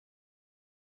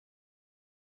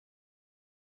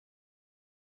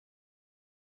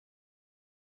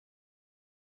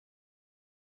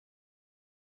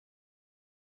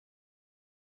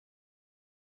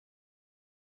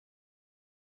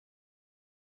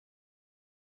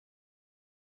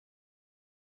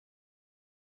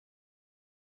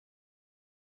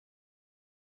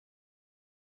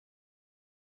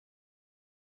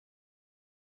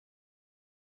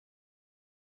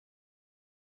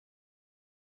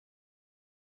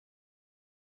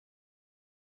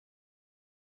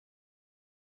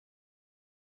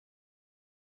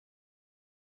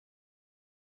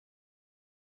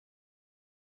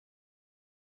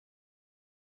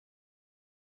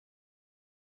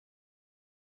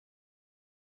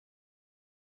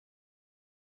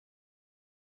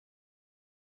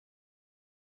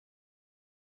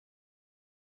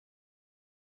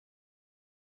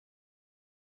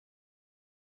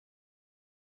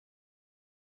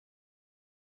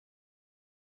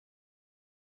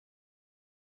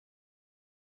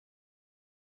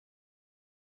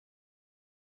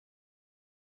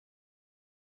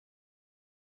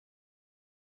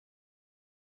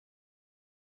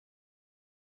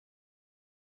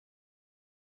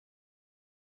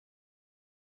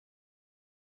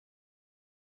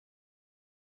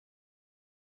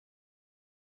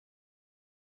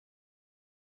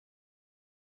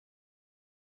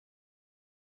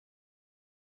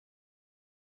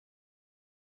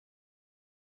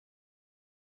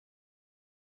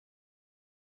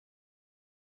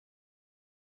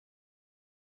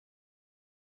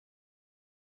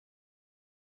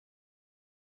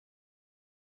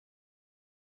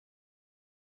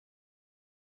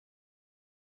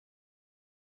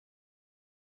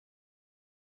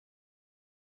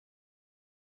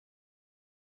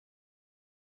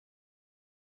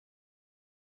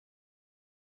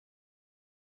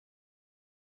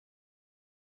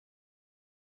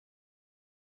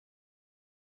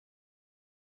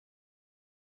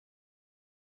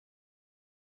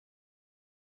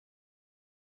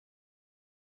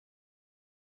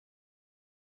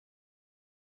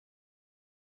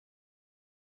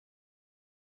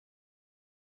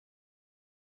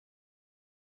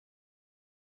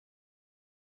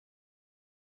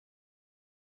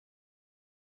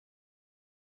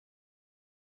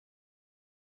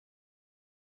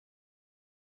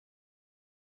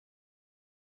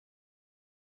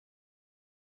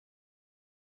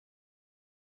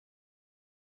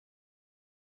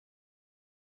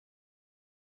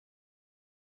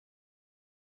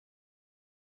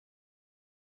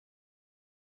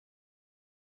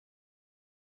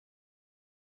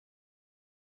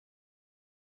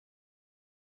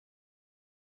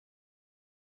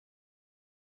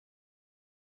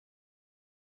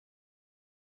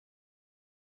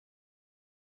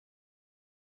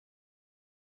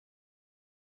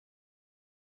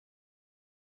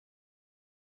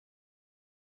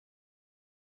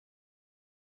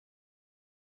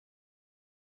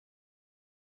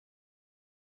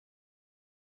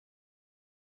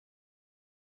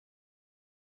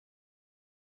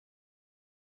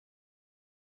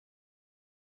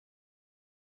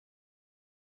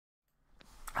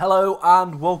Hello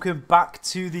and welcome back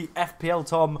to the FPL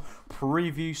Tom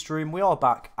preview stream. We are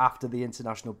back after the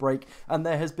international break and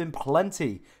there has been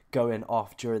plenty going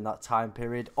off during that time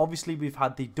period. Obviously we've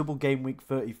had the double game week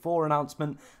 34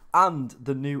 announcement and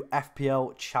the new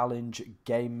FPL challenge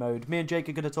game mode. Me and Jake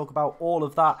are going to talk about all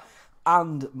of that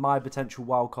and my potential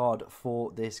wildcard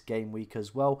for this game week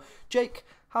as well. Jake,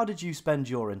 how did you spend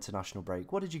your international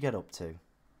break? What did you get up to?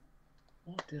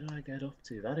 What did I get up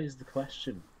to? That is the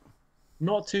question.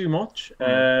 Not too much.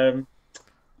 Mm.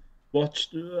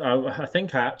 Watched. I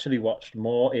think I actually watched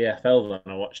more EFL than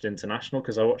I watched international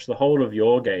because I watched the whole of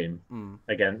your game Mm.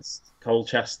 against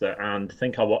Colchester, and I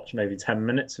think I watched maybe 10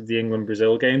 minutes of the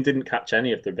England-Brazil game. Didn't catch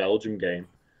any of the Belgium game.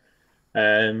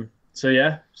 So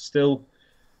yeah, still,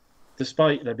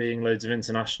 despite there being loads of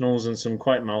internationals and some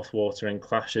quite mouth-watering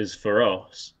clashes for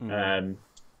us,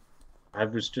 I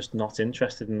was just not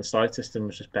interested in the slightest and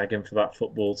was just begging for that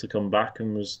football to come back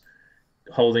and was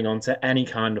holding on to any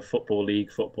kind of football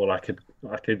league football I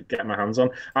could get my hands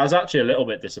on. I was actually a little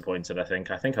bit disappointed. I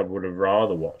think I would have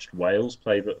rather watched Wales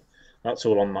play, but that's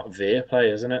all on that Veer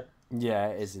play, isn't it? Yeah,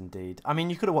 it is indeed. I mean,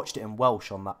 you could have watched it in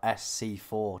Welsh on that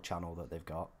SC4 channel that they've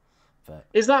got. But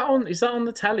Is that on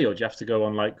the telly, or do you have to go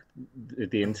on like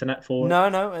the internet for it?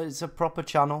 no, it's a proper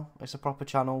channel. It's a proper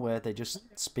channel where they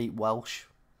just speak Welsh.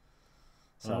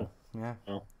 So, Oh, yeah,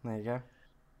 well. there you go.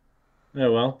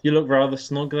 Oh well, you look rather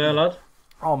snug there, lad.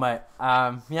 Oh, mate,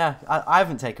 yeah, I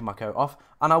haven't taken my coat off,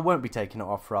 and I won't be taking it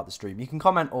off throughout the stream. You can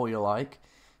comment all you like,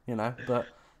 but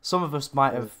some of us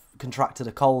might have contracted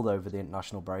a cold over the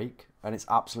international break, and it's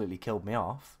absolutely killed me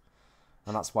off.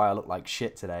 And that's why I look like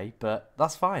shit today. But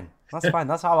that's fine. That's fine.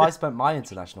 That's how I spent my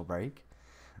international break.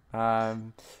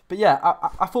 But yeah,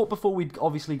 I thought before we'd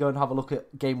obviously go and have a look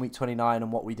at game week 29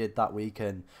 and what we did that week,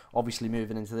 and obviously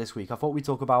moving into this week, I thought we'd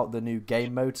talk about the new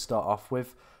game mode to start off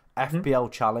with. FPL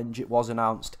Challenge. It was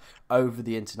announced over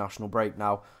the international break.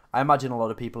 Now, I imagine a lot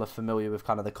of people are familiar with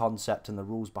kind of the concept and the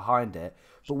rules behind it.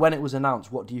 But when it was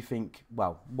announced, what do you think?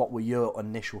 Well, what were your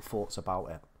initial thoughts about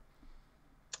it?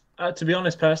 To be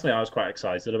honest, personally, I was quite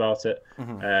excited about it.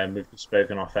 We've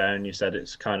spoken off air, and you said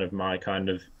it's kind of my kind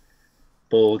of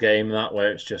ball game, that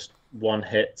where it's just one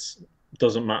hit.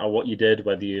 Doesn't matter what you did,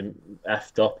 whether you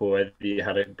effed up or whether you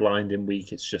had a blinding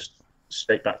week. It's just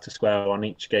straight back to square one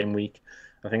each game week.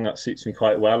 I think that suits me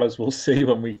quite well, as we'll see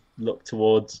when we look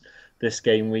towards this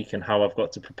game week and how I've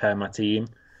got to prepare my team.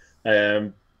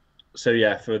 Um, so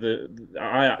yeah,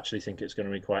 I actually think it's going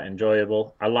to be quite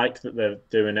enjoyable. I like that they're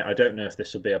doing it. I don't know if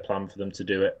this will be a plan for them to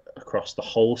do it across the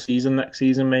whole season next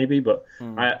season, maybe, but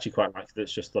I Mm. actually quite like that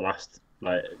it's just the last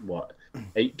like what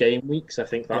 8 game weeks. I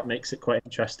think that Yep. makes it quite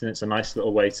interesting. It's a nice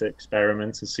little way to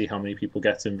experiment and see how many people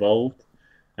get involved.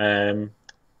 Um,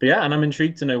 but yeah, and I'm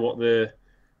intrigued to know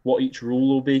what each rule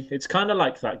will be. It's kind of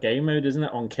like that game mode, isn't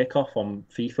it? On kickoff on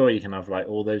FIFA, where you can have like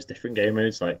all those different game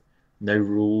modes, like no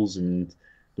rules and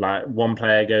like one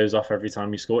player goes off every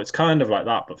time you score. It's kind of like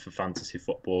that, but for fantasy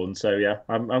football. And so yeah,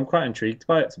 I'm quite intrigued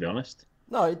by it, to be honest.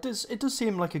 No, it does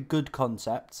seem like a good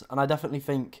concept, and I definitely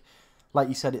think, like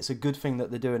you said, it's a good thing that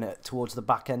they're doing it towards the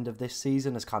back end of this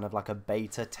season as kind of like a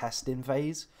beta testing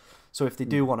phase. So if they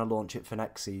do want to launch it for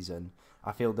next season,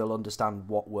 I feel they'll understand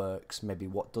what works, maybe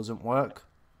what doesn't work.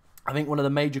 I think one of the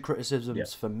major Yeah,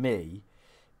 criticisms for me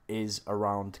is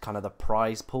around kind of the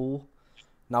prize pool.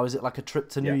 Now, is it like a trip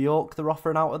to New yeah, York they're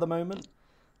offering out at the moment?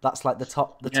 That's like the yeah.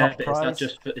 top But is that prize.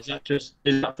 just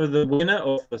is that for the winner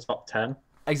or for the top 10?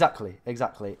 Exactly,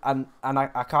 exactly. And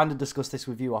I kind of discussed this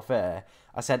with you off air.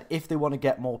 I said if they want to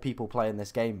get more people playing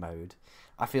this game mode,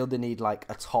 I feel they need like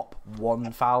a top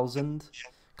 1,000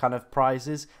 kind of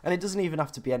prizes. And it doesn't even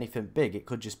have to be anything big. It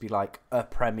could just be like a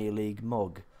Premier League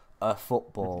mug, a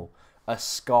football, a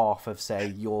scarf of, say,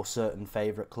 your certain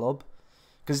favourite club.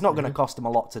 Because it's not going to cost them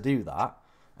a lot to do that.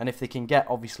 And if they can get,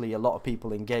 obviously, a lot of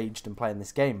people engaged and playing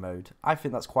this game mode, I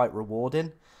think that's quite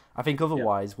rewarding. I think Yeah.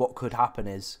 otherwise what could happen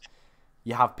is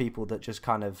you have people that just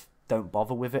kind of don't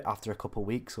bother with it after a couple of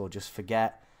weeks or just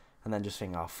forget and then just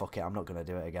think, oh, fuck it, I'm not going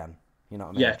to do it again. You know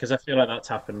what I Yeah, mean? because I feel like that's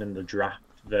happened in the draft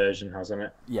version, hasn't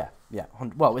it? Yeah, yeah.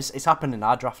 Well, it's happened in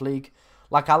our draft league.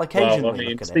 Like, I'll Well, I occasionally mean,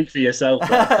 look at it. speak for yourself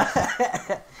there.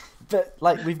 But,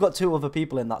 like, we've got two other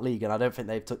people in that league and I don't think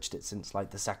they've touched it since,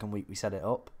 like, the second week we set it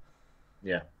up.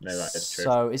 Yeah, no, that is true.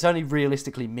 So it's only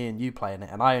realistically me and you playing it,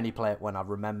 and I only play it when I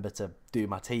remember to do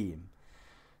my team.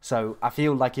 So I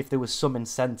feel like if there was some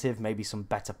incentive, maybe some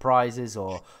better prizes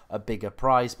or a bigger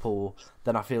prize pool,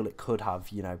 then I feel it could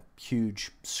have,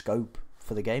 huge scope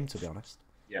for the game, to be honest.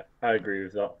 Yeah, I agree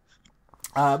with that.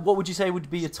 What would you say would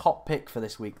be your top pick for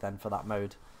this week then for that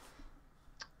mode?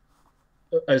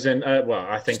 As in, well,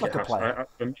 I Just think it like a has. player.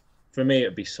 for me,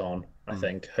 it'd be Son. I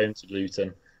think home to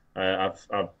Luton. I've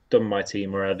done my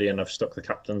team already, and I've stuck the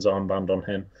captain's armband on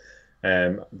him.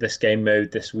 This game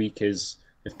mode this week is,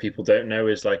 if people don't know,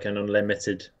 is like an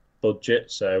unlimited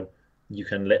budget, so you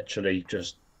can literally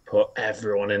just put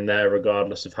everyone in there,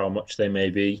 regardless of how much they may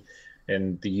be.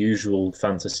 In the usual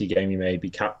fantasy game, you may be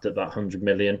capped at that 100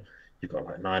 million. You've got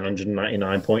like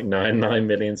 999.99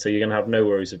 million, so you're going to have no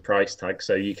worries of price tag.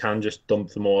 So you can just dump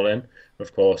them all in.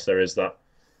 Of course, there is that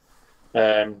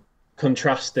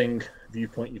contrasting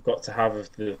viewpoint you've got to have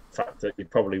of the fact that you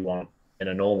probably want in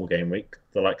a normal game week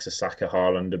the likes of Saka,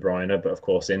 Haaland, De Bruyne, but of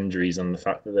course injuries and the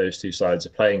fact that those two sides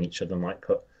are playing each other might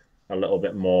put a little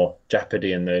bit more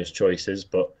jeopardy in those choices.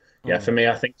 But yeah, for me,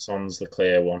 I think Son's the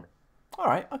clear one. All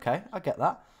right, okay, I get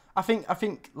that. I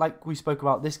think like we spoke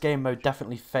about, this game mode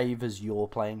definitely favours your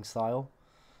playing style,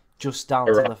 just down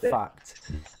to the fact.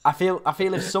 I feel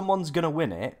if someone's gonna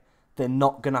win it, they're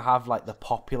not gonna have like the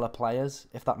popular players,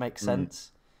 if that makes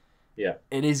sense. Yeah,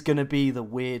 it is gonna be the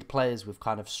weird players with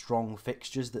kind of strong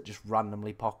fixtures that just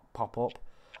randomly pop up.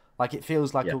 Like it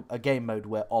feels like a game mode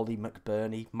where Ollie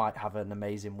McBurney might have an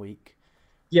amazing week.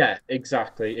 Yeah,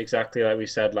 exactly like we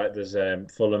said. Like there's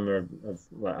Fulham have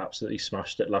like, absolutely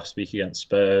smashed it last week against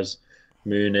Spurs.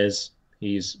 Muniz,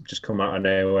 he's just come out of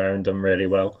nowhere and done really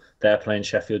well. They're playing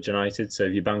Sheffield United, so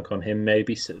if you bank on him,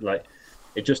 maybe like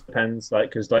it just depends. Like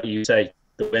because like you say,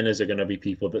 the winners are going to be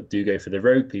people that do go for the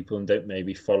rogue people and don't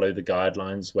maybe follow the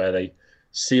guidelines where they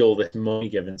see all this money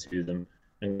given to them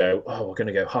and go, oh, we're going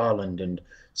to go Haaland and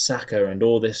Saka and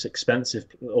all these expensive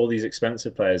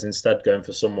players, instead going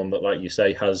for someone that, like you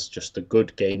say, has just a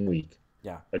good game week,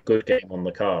 a good game on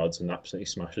the cards, and absolutely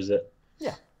smashes it.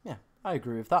 Yeah, I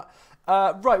agree with that.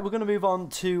 Right, we're going to move on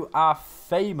to our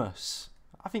famous.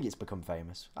 I think it's become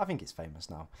famous. I think it's famous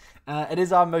now. It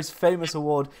is our most famous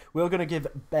award. We're going to give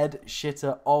Bed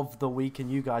Shitter of the Week,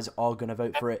 and you guys are going to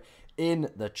vote for it in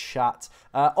the chat.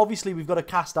 Obviously, we've got to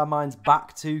cast our minds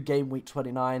back to Game Week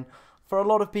 29. For a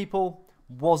lot of people,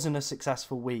 wasn't a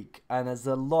successful week, and there's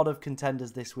a lot of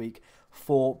contenders this week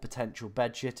for potential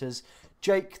bed shitters.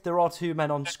 Jake, there are two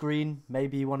men on screen.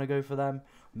 Maybe you want to go for them.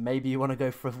 Maybe you want to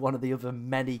go for one of the other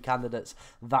many candidates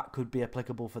that could be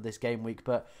applicable for this game week.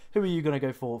 But who are you going to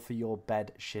go for your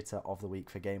bed shitter of the week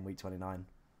for Game Week 29?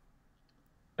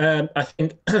 I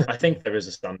think there is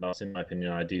a standout in my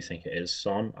opinion. I do think it is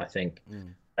Son. I think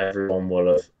everyone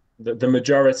will have. The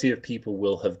majority of people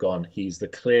will have gone, he's the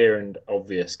clear and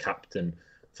obvious captain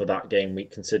for that game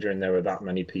week, considering there were that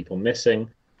many people missing.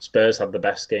 Spurs had the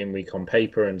best game week on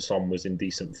paper and Son was in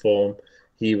decent form.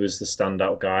 He was the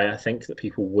standout guy, I think, that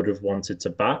people would have wanted to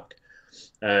back.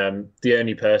 The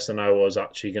only person I was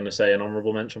actually going to say an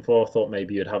honourable mention for, I thought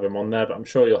maybe you'd have him on there, but I'm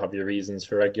sure you'll have your reasons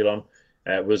for Regulon,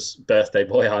 was birthday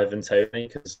boy Ivan Toney,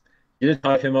 because you did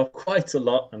hype him up quite a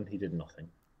lot and he did nothing.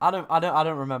 I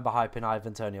don't remember hyping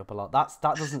Ivan Toney up a lot. That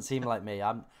doesn't seem like me.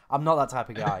 I'm not that type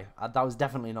of guy. That was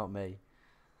definitely not me.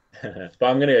 But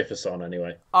I'm going to go for Son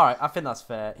anyway. All right, I think that's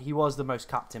fair. He was the most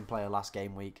captain player last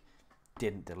game week.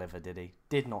 Didn't deliver, did he?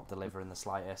 Did not deliver in the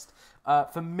slightest.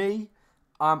 For me,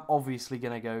 I'm obviously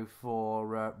going to go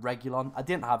for Regulon. I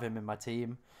didn't have him in my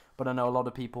team, but I know a lot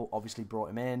of people obviously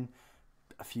brought him in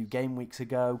a few game weeks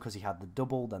ago because he had the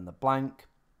double, then the blank.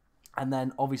 And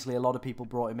then, obviously, a lot of people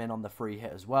brought him in on the free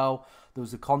hit as well. There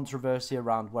was a controversy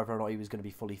around whether or not he was going to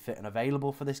be fully fit and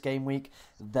available for this game week.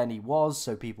 Then he was,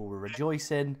 so people were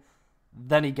rejoicing.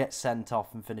 Then he gets sent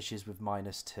off and finishes with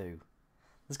 -2.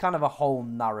 There's kind of a whole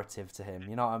narrative to him,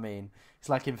 you know what I mean? It's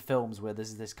like in films where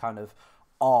there's this kind of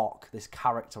arc, this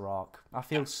character arc. I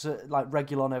feel like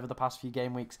Regulon over the past few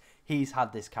game weeks, he's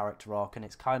had this character arc, and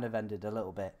it's kind of ended a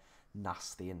little bit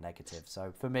nasty and negative.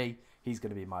 So, for me, he's going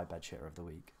to be my bed shitter of the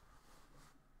week.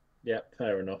 Yeah,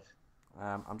 fair enough.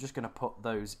 I'm just going to put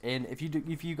those in. If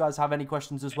you guys have any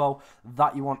questions as well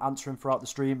that you want answering throughout the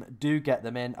stream, do get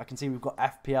them in. I can see we've got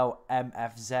FPL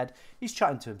MFZ. He's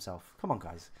chatting to himself. Come on,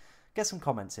 guys. Get some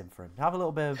comments in for him. Have a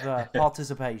little bit of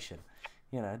participation.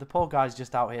 You know, the poor guy's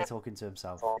just out here talking to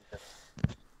himself.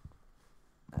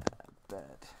 Bed.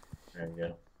 There we go.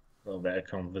 A little bit of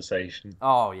conversation.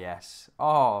 Oh, yes.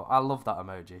 Oh, I love that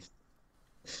emoji.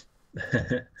 It's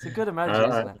a good emoji,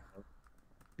 isn't it?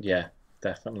 Yeah,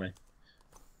 definitely.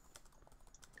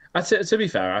 To be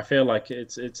fair, I feel like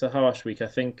it's a harsh week. I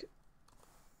think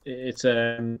it's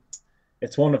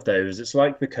one of those. It's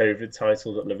like the COVID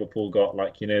title that Liverpool got.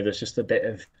 Like, you know, there's just a bit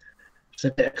of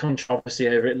controversy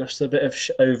over it. There's a bit of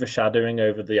overshadowing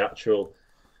over the actual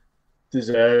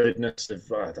deservedness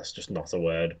of. That's just not a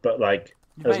word, but like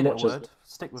as much as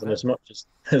stick with it.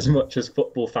 As much as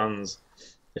football fans,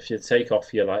 if you take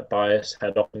off your like bias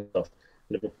head off and stuff,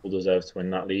 Liverpool deserve to win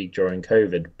that league during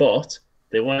COVID, but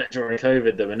they won it during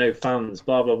COVID. There were no fans,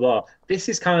 blah, blah, blah. This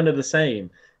is kind of the same.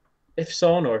 If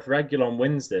Son or if Reguilon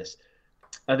wins this,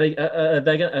 are they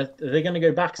going to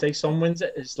go back? Say Son wins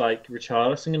it, it's like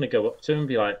Richarlison going to go up to him and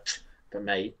be like, "But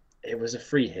mate, it was a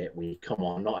free hit week. Come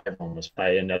on, not everyone was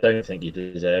playing. I don't think you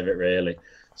deserve it really."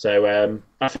 So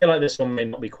I feel like this one may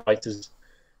not be quite as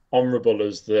honourable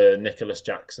as the Nicholas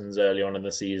Jacksons early on in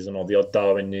the season or the odd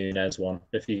Darwin Núñez one,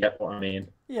 if you get what I mean.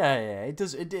 Yeah, it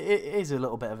does. It is a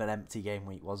little bit of an empty game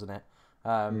week, wasn't it?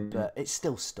 But it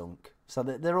still stunk. So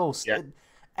they're all. Yeah.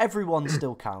 Everyone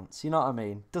still counts. You know what I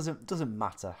mean? Doesn't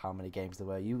matter how many games there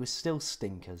were. You were still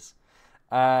stinkers.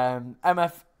 FPL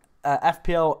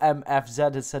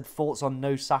MFZ has said thoughts on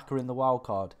no Saka in the wild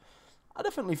card. I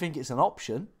definitely think it's an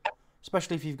option,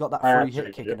 especially if you've got that free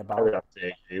hit kicking about. I would have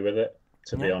to agree with it,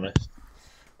 to be honest.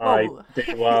 Well, I did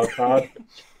a wild card.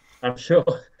 I'm sure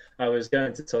I was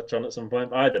going to touch on at some point.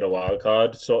 But I did a wild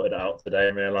card, sorted it out today,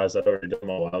 and realised I'd already done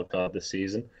my wild card this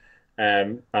season.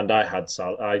 And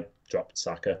I dropped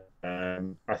Saka.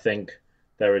 I think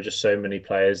there are just so many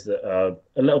players that are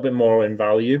a little bit more in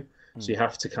value. So you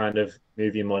have to kind of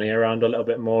move your money around a little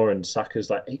bit more. And Saka's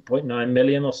like 8.9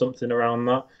 million or something around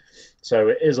that. So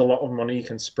it is a lot of money you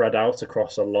can spread out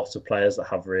across a lot of players that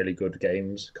have really good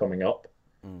games coming up.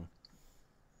 All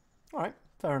right,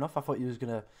 fair enough. I thought you was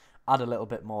going to add a little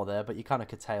bit more there, but you kind of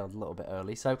curtailed a little bit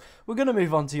early. So we're going to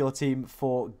move on to your team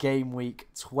for game week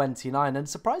 29. And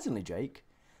surprisingly, Jake,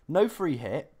 no free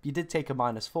hit. You did take a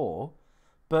 -4.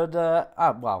 But,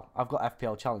 well, I've got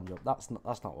FPL Challenge up. That's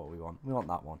not what we want. We want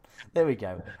that one. There we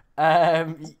go.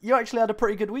 You actually had a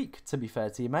pretty good week, to be fair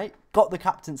to you, mate. Got the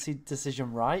captaincy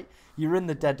decision right. You were in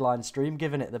the deadline stream,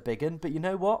 giving it the big one. But you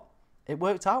know what? It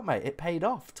worked out, mate. It paid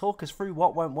off. Talk us through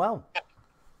what went well.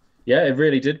 Yeah, it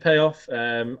really did pay off.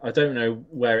 I don't know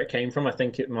where it came from. I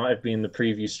think it might have been the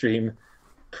preview stream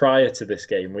prior to this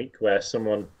game week where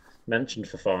someone mentioned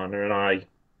Fofana and I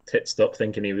titsed up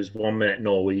thinking he was 1 minute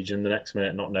Norwegian, the next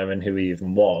minute not knowing who he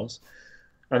even was.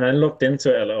 And then looked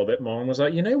into it a little bit more and was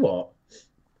like, you know what?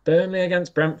 Burnley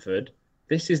against Brentford,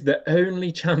 this is the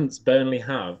only chance Burnley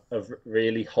have of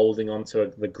really holding on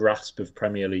to the grasp of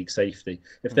Premier League safety.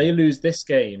 If they lose this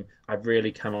game, I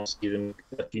really cannot see them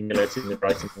accumulating the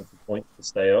right amount of points to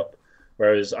stay up.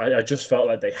 Whereas I just felt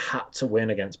like they had to win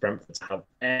against Brentford to have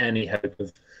any hope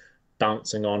of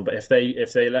bouncing on. But if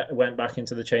they went back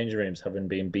into the changing rooms, having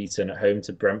been beaten at home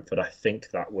to Brentford, I think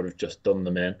that would have just done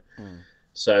them in.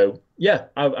 So yeah,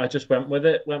 I just went with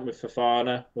it. Went with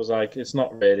Fofana. Was like,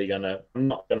 I'm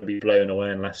not gonna be blown away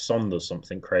unless Son does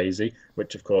something crazy,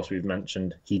 which of course we've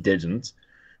mentioned he didn't.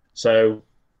 So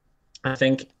I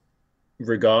think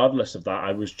regardless of that,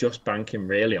 I was just banking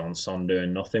really on Son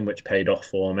doing nothing, which paid off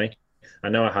for me. I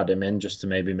know I had him in just to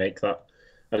maybe make that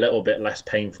a little bit less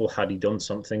painful had he done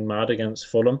something mad against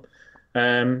Fulham.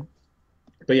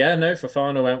 But yeah, no,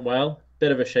 Fofana went well.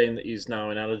 Bit of a shame that he's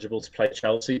now ineligible to play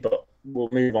Chelsea, but we'll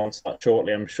move on to that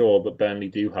shortly, I'm sure. But Burnley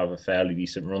do have a fairly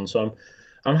decent run, so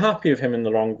I'm happy with him in the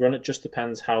long run. It just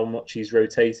depends how much he's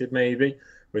rotated, maybe,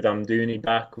 with Amdouni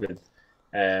back, with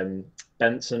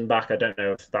Benson back. I don't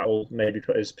know if that will maybe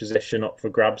put his position up for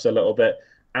grabs a little bit.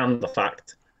 And the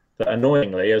fact that,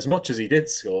 annoyingly, as much as he did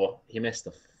score, he missed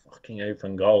a fucking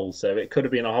open goal. So it could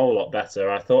have been a whole lot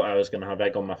better. I thought I was going to have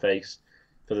egg on my face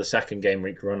for the second game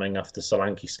week running after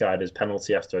Solanke skied his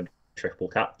penalty after a triple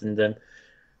captained him.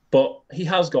 But he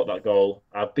has got that goal.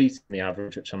 I've beaten the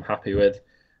average, which I'm happy with.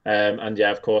 And yeah,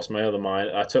 of course,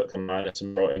 I took the minus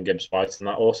and brought in Gibbs White, and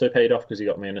that also paid off because he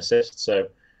got me an assist. So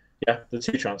yeah, the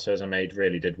two transfers I made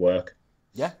really did work.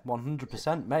 Yeah,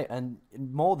 100%, mate. And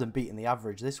more than beating the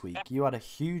average this week, you had a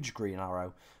huge green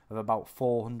arrow of about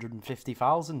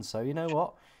 450,000. So you know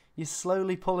what? You're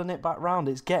slowly pulling it back round.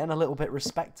 It's getting a little bit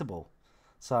respectable.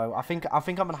 So I think I'm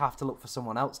going to have to look for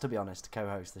someone else, to be honest, to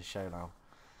co-host this show now.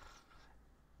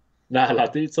 Nah,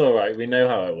 lad, it's all right. We know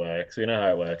how it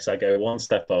works. I go one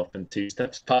step up and two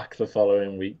steps back the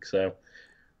following week. So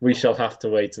we shall have to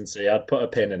wait and see. I'd put a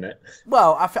pin in it.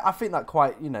 Well, I think that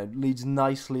quite, leads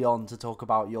nicely on to talk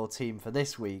about your team for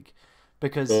this week.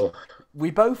 Because we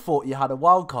both thought you had a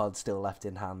wild card still left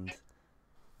in hand.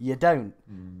 You don't.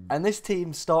 And this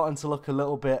team's starting to look a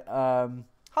little bit...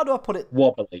 how do I put it?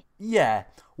 Wobbly. Yeah,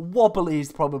 wobbly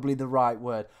is probably the right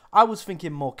word. I was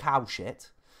thinking more cow shit,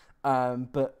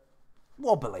 but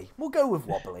wobbly. We'll go with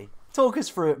wobbly. Talk us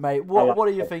through it, mate. What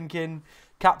are you thinking?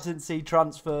 Captaincy,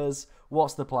 transfers,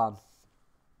 what's the plan?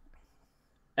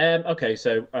 Okay,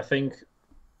 so I think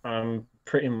I'm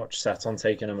pretty much set on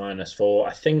taking a -4.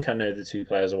 I think I know the two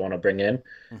players I want to bring in.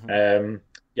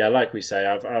 yeah, like we say,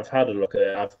 I've had a look at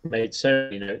it. I've made so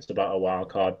many notes about a wild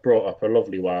card, brought up a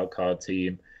lovely wild card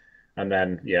team, and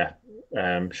then yeah,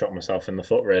 shot myself in the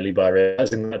foot really by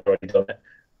realizing that I'd already done it.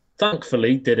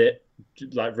 Thankfully, did it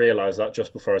like realize that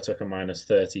just before I took a minus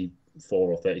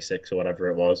 34 or 36 or whatever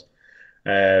it was.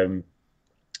 Um,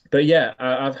 but yeah,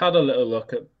 I've had a little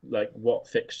look at like what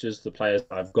fixtures the players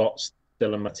I've got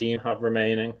still in my team have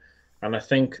remaining, and I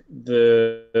think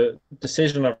the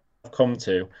decision I've come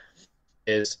to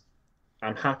is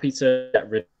I'm happy to get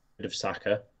rid of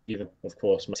Saka. Even, of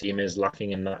course, my team is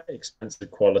lacking in that expensive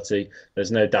quality.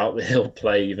 There's no doubt that he'll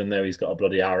play, even though he's got a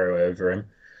bloody arrow over him.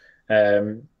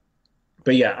 Um,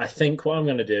 but yeah, I think what I'm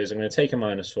going to do is I'm going to take a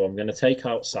 -4. I'm going to take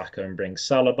out Saka and bring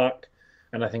Salah back.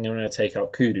 And I think I'm going to take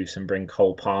out Kudus and bring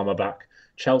Cole Palmer back.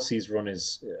 Chelsea's run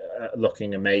is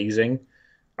looking amazing.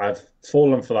 I've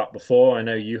fallen for that before. I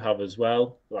know you have as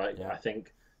well. Like, Yeah. I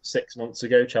think 6 months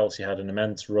ago, Chelsea had an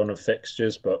immense run of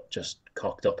fixtures, but just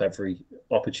cocked up every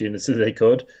opportunity they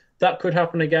could. That could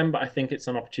happen again, but I think it's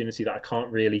an opportunity that I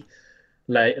can't really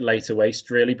lay to waste,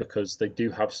 really, because they do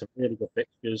have some really good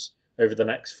fixtures over the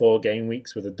next 4 game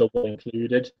weeks with a double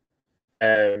included.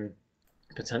 Um,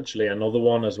 Potentially another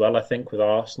one as well, I think, with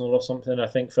Arsenal or something, I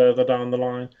think, further down the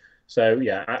line. So,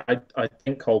 yeah, I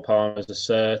think Cole Palmer's a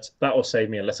cert. That will save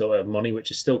me a little bit of money, which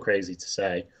is still crazy to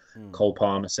say. Mm. Cole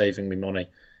Palmer saving me money.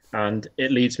 And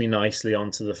it leads me nicely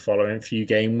onto the following few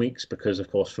game weeks because,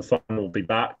 of course, Fofana will be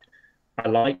back. I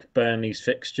like Burnley's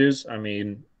fixtures. I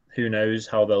mean, who knows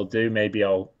how they'll do? Maybe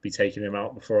I'll be taking him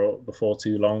out before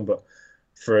too long, but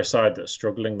for a side that's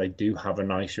struggling, they do have a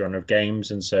nice run of games.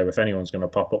 And so if anyone's going to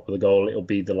pop up with a goal, it'll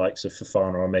be the likes of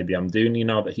Fofana or maybe Amdouni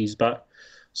now that he's back.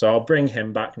 So I'll bring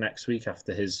him back next week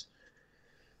after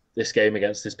this game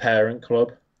against his parent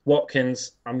club.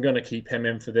 Watkins, I'm going to keep him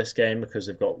in for this game because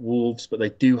they've got Wolves, but they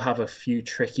do have a few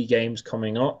tricky games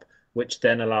coming up, which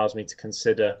then allows me to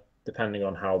consider, depending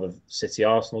on how the City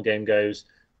Arsenal game goes,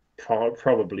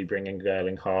 probably bringing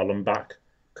Erling Haaland back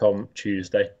come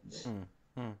Tuesday. Mm.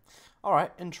 Mm. All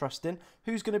right, interesting.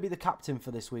 Who's going to be the captain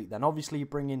for this week then? Obviously, you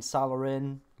bring in Salah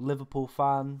in, Liverpool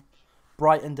fan.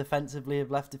 Brighton defensively have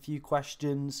left a few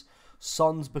questions.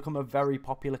 Son's become a very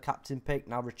popular captain pick.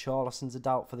 Now Richarlison's a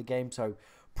doubt for the game, so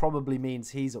probably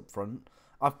means he's up front.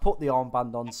 I've put the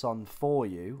armband on Son for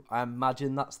you. I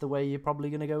imagine that's the way you're probably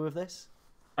going to go with this.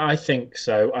 I think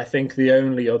so. I think the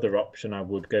only other option I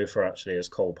would go for actually is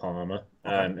Cole Palmer.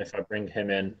 Okay. If I bring him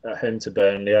in at home to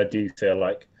Burnley, I do feel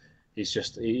like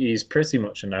he's pretty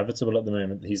much inevitable at the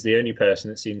moment. He's the only person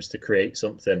that seems to create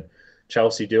something.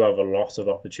 Chelsea do have a lot of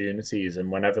opportunities, and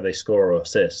whenever they score,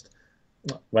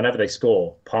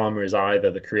 Palmer is either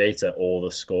the creator or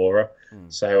the scorer.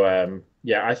 Mm. So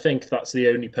yeah, I think that's the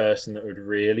only person that would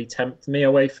really tempt me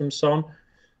away from Son.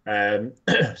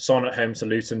 Son at home to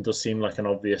Luton does seem like an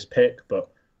obvious pick, but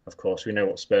of course we know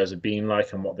what Spurs have been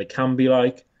like and what they can be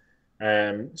like.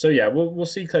 So yeah, we'll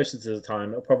see closer to the time.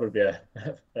 It'll probably be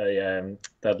a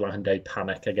deadline day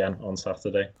panic again on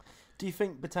Saturday. Do you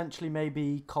think potentially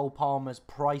maybe Cole Palmer's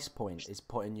price point is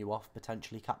putting you off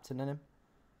potentially captaining him?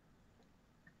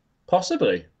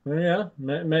 Possibly, yeah,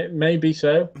 maybe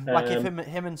so. Like if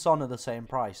him and Son are the same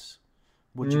price,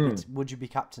 would you Mm, would you be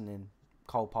captaining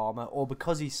Cole Palmer, or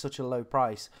because he's such a low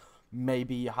price,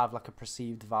 maybe you have like a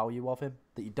perceived value of him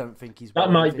that you don't think he's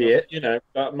that might worthy be of it? it.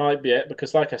 That might be it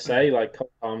because, like I say, like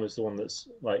Cole Palmer's the one that's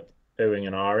like owing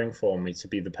and ahhing for me to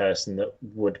be the person that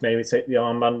would maybe take the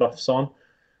armband off Son,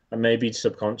 and maybe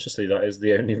subconsciously that is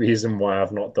the only reason why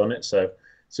I've not done it. So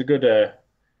it's a good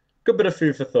bit of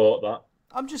food for thought. That.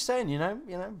 I'm just saying,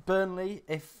 Burnley,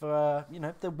 if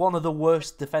they're one of the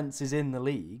worst defenses in the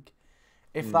league.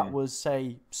 If that Mm, was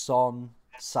say Son,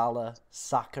 Salah,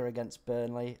 Saka against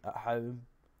Burnley at home,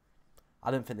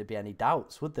 I don't think there'd be any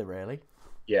doubts, would there really?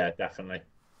 yeah, definitely.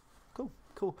 Cool,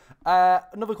 cool.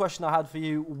 Another question I had for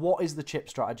you: what is the chip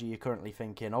strategy you're currently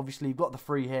thinking? Obviously, you've got the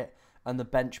free hit and the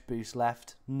bench boost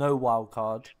left. No wild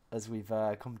card, as we've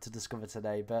come to discover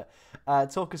today. But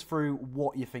talk us through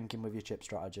what you're thinking with your chip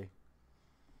strategy.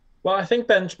 Well, I think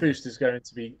bench boost is going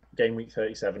to be game week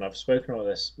 37. I've spoken about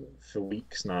this for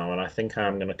weeks now, and I think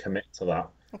I'm going to commit to that.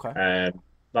 Okay.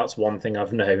 That's one thing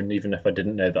I've known, even if I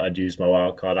didn't know that I'd use my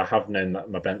wild card. I have known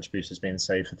that my bench boost has been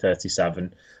saved for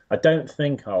 37. I don't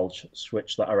think I'll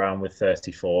switch that around with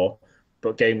 34,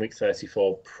 but game week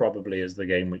 34 probably is the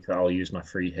game week that I'll use my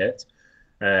free hit.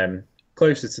 Um,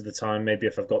 Closer to the time, maybe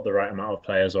if I've got the right amount of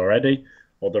players already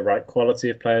or the right quality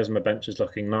of players and my bench is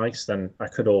looking nice, then I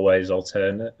could always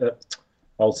alternate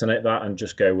that and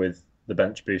just go with the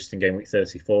bench boost in game week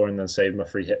 34 and then save my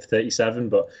free hit for 37.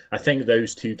 But I think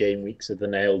those 2 game weeks are the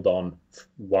nailed on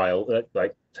wild,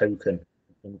 like token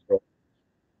control.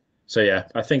 So yeah,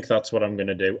 I think that's what I'm going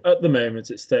to do. At the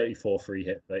moment, it's 34 free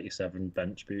hit, 37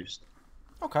 bench boost.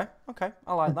 Okay, okay,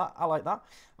 I like that. I like that.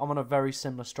 I'm on a very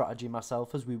similar strategy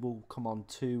myself, as we will come on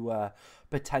to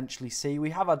potentially see. We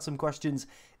have had some questions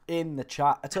in the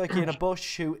chat. A Turkey in a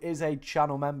Bush, who is a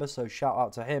channel member, so shout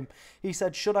out to him. He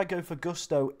said, should I go for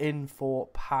Gusto in for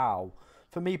Pow?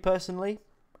 For me personally,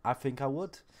 I think I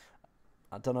would.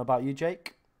 I don't know about you,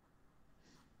 Jake.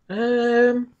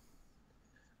 Um,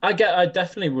 I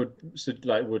definitely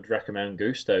would recommend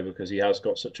Gusto because he has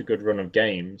got such a good run of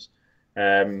games.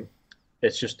 Um,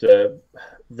 it's just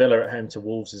Villa at home to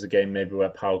Wolves is a game maybe where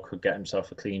Powell could get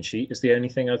himself a clean sheet. Is the only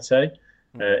thing I'd say.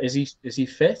 Is he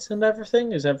fit and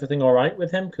everything? Is everything all right with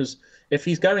him? Because if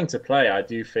he's going to play, I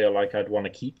do feel like I'd want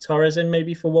to keep Torres in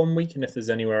maybe for 1 week, and if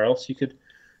there's anywhere else you could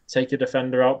take a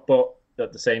defender out. But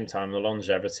at the same time, the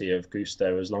longevity of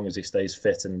Gusto, as long as he stays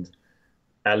fit and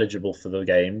eligible for the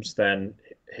games, then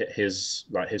his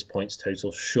points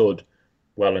total should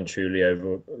well and truly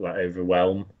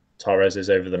overwhelm Torres's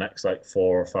over the next 4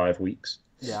 or 5 weeks.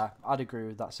 Yeah, I'd agree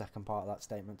with that second part of that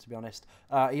statement, to be honest.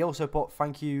 He also put,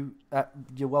 thank you,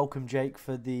 you're welcome, Jake,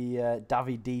 for the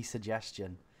Davi D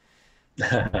suggestion. It's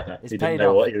He didn't paid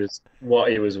know off.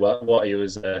 what he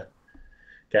was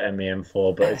getting me in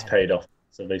for, but it's paid off.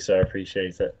 So I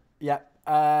appreciate it. Yeah.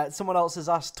 Someone else has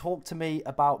asked, talk to me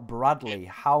about Bradley.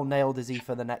 How nailed is he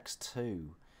for the next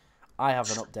two? I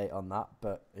have an update on that,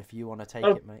 but if you want to take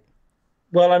it, mate.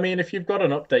 Well, I mean, if you've got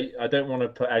an update, I don't want to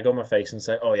put egg on my face and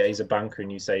say, "Oh yeah, he's a banker,"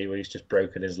 and you say, "Well, he's just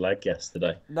broken his leg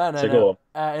yesterday." No, so go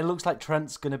on. It looks like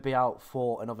Trent's going to be out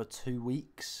for another 2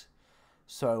 weeks,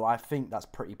 so I think that's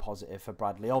pretty positive for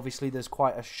Bradley. Obviously, there's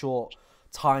quite a short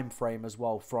time frame as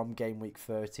well from game week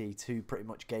 30 to pretty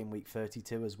much game week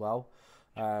 32 as well.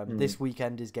 This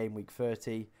weekend is game week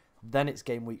 30, then it's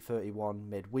game week 31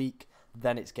 midweek,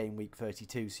 then it's game week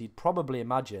 32. So you'd probably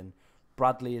imagine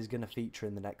Bradley is going to feature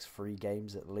in the next 3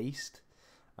 games at least.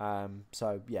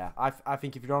 So yeah, I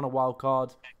think if you're on a wild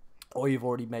card or you've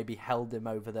already maybe held him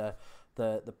over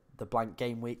the blank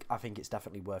game week, I think it's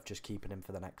definitely worth just keeping him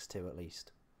for the next 2 at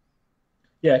least.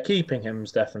 Yeah, keeping him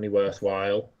is definitely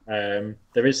worthwhile.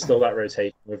 There is still that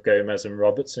rotation with Gomez and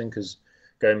Robertson because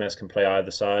Gomez can play either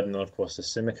side, and then of course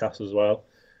there's Simicast as well.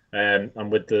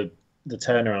 And with the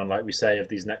turnaround, like we say, of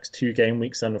these next 2 game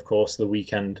weeks, then of course the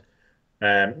weekend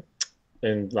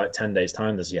in 10 days'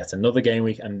 time, there's yet another game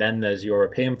week, and then there's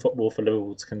European football for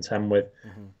Liverpool to contend with.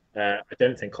 I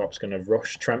don't think Klopp's going to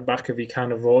rush Trent back if he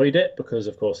can avoid it, because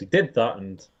of course he did that,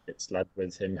 and it's led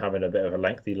with him having a bit of a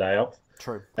lengthy layoff.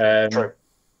 True. True.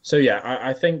 So yeah,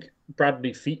 I think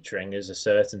Bradley featuring is a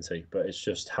certainty, but it's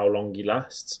just how long he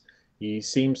lasts. He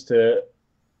seems to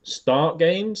start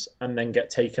games and then get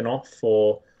taken off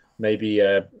for maybe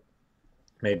a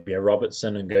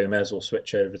Robertson, and Gomez will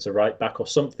switch over to right back or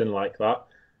something like that.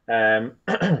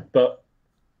 But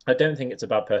I don't think it's a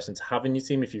bad person to have in your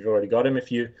team if you've already got him.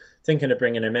 If you're thinking of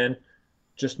bringing him in,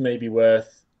 just maybe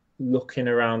worth looking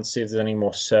around, see if there's any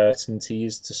more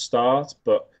certainties to start.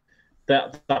 But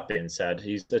that being said,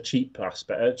 he's a cheap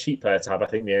player to have. I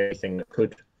think the only thing that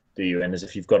could do you in is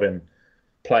if you've got him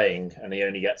playing and he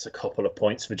only gets a couple of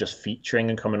points for just featuring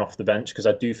and coming off the bench, because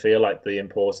I do feel like the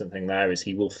important thing there is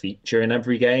he will feature in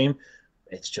every game.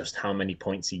 It's just how many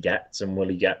points he gets, and will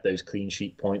he get those clean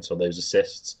sheet points or those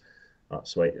assists?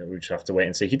 We just have to wait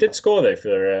and see. He did score though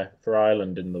for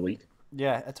Ireland in the week.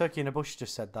 Yeah, a Turkey in a Bush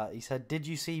just said that. He said, "Did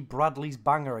you see Bradley's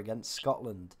banger against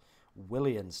Scotland,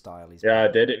 Willian style?" I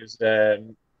did. It was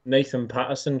Nathan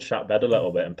Patterson shat bed a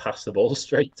little bit and passed the ball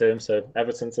straight to him. So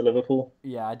Everton to Liverpool.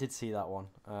 Yeah, I did see that one.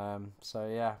 So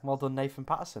yeah, well done, Nathan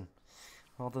Patterson.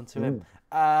 Well done to him.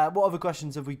 What other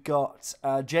questions have we got?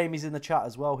 Jamie's in the chat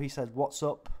as well. He said, "What's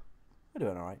up?" We're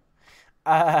doing all right.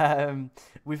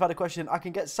 We've had a question. I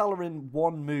can get Salah in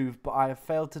 1 move, but I have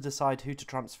failed to decide who to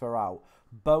transfer out,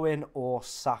 Bowen or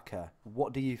Saka.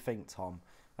 What do you think, Tom?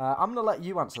 I'm going to let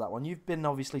you answer that one. You've been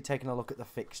obviously taking a look at the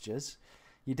fixtures.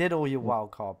 You did all your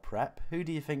wildcard prep. Who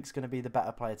do you think is going to be the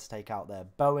better player to take out there,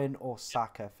 Bowen or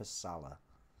Saka for Salah?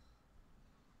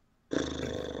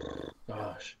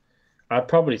 Gosh, I'd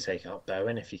probably take out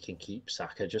Bowen if you can keep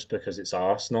Saka, just because it's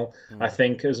Arsenal. I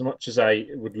think as much as I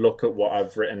would look at what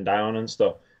I've written down and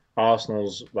stuff,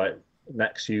 Arsenal's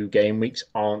next few game weeks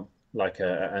aren't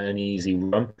an easy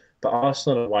run. But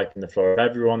Arsenal are wiping the floor of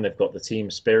everyone. They've got the team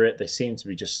spirit. They seem to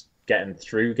be just getting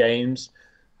through games.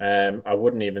 I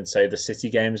wouldn't even say the City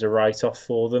games are write-off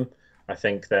for them. I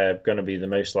think they're going to be the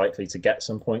most likely to get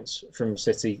some points from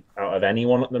City out of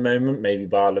anyone at the moment, maybe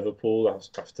bar Liverpool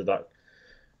after that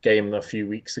game a few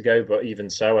weeks ago. But even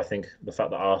so, I think the fact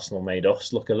that Arsenal made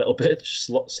us look a little bit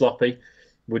sloppy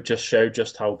would just show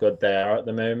just how good they are at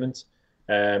the moment.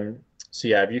 Um, so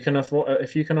yeah, if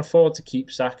you can afford to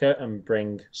keep Saka and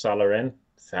bring Salah in,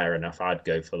 fair enough. I'd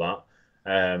go for that.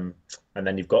 And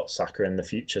then you've got Saka in the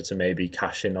future to maybe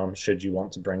cash in on should you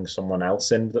want to bring someone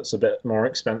else in that's a bit more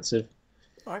expensive.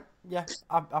 All right, yeah,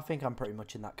 I think I'm pretty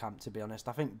much in that camp, to be honest.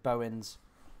 I think Bowen's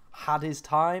had his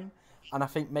time, and I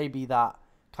think maybe that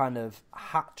kind of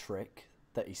hat trick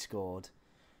that he scored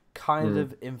kind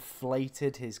of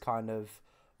inflated his kind of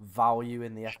value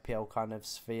in the FPL kind of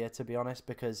sphere, to be honest,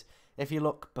 because if you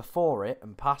look before it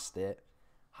and past it,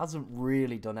 hasn't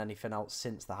really done anything else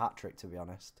since the hat trick, to be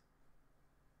honest.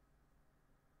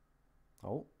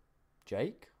 Oh,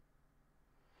 Jake?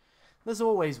 There's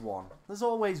always one. There's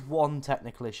always one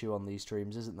technical issue on these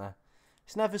streams, isn't there?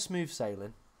 It's never smooth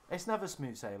sailing. It's never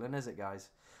smooth sailing, is it, guys?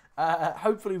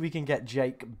 Hopefully we can get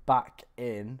Jake back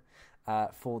in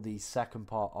for the second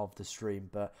part of the stream,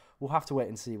 but we'll have to wait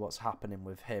and see what's happening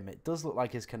with him. It does look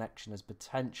like his connection has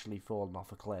potentially fallen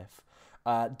off a cliff.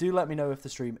 Do let me know if the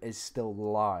stream is still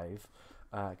live,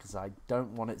 because I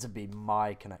don't want it to be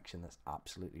my connection that's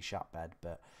absolutely shatbed,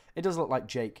 but it does look like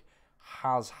Jake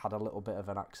has had a little bit of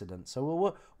an accident,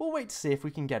 so we'll wait to see if we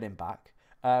can get him back.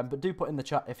 But do put in the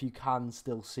chat if you can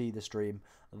still see the stream.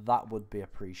 That would be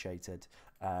appreciated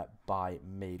by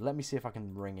me. Let me see if I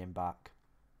can ring him back.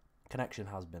 Connection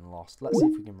has been lost. Let's see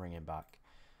if we can ring him back.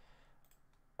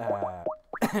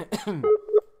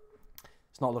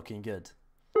 It's not looking good.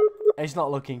 It's not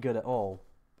looking good at all.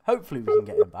 Hopefully we can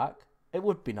get him back. It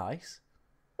would be nice.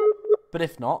 But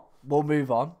if not, we'll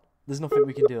move on. There's nothing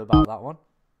we can do about that one.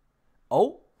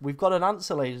 Oh, we've got an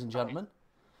answer, ladies and gentlemen.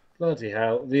 Bloody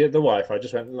hell. The wife, I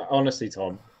just went, honestly,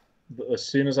 Tom, as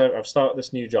soon as I've started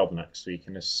this new job next week,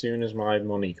 and as soon as my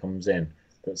money comes in,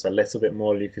 that's a little bit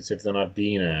more lucrative than I've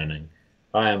been earning,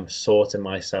 I am sorting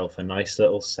myself a nice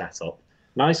little setup.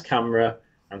 Nice camera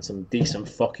and some decent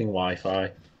fucking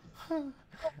Wi-Fi.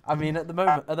 I mean, at the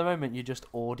moment, you're just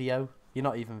audio. You're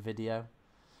not even video.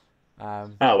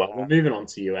 Well, we're moving on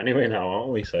to you anyway now, aren't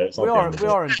we? So it's we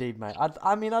are indeed, mate.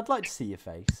 I'd like to see your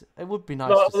face. It would be nice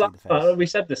to see the face. We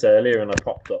said this earlier, and I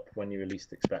popped up when you were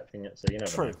least expecting it. So you know.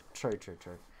 True.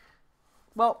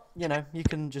 Well, you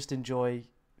can just enjoy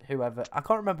whoever. I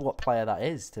can't remember what player that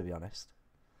is, to be honest.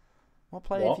 What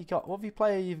player have you got? What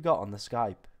player you've got on the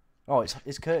Skype? Oh,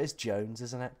 it's Curtis Jones,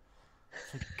 isn't it?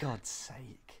 For God's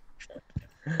sake.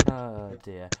 Oh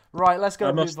dear. Right, let's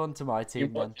go move on to my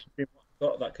team then.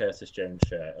 Got that Curtis Jones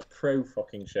shirt, a pro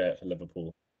fucking shirt for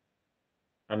Liverpool.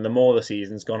 And the more the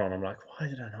season's gone on, I'm like, why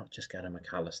did I not just get a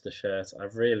McAllister shirt?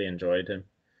 I've really enjoyed him.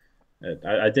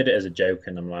 I did it as a joke,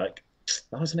 and I'm like,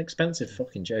 that was an expensive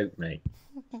fucking joke, mate.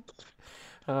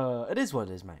 It is what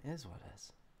it is, mate. It is what it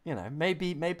is.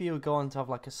 Maybe you'll go on to have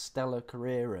like a stellar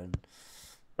career and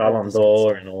Ballon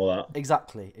d'Or and all that.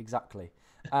 Exactly.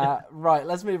 Right,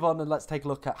 let's move on and let's take a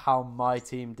look at how my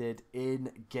team did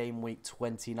in game week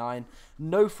 29.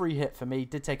 No free hit for me.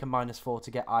 Did take a -4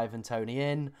 to get Ivan Toney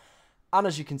in. And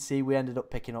as you can see, we ended up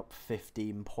picking up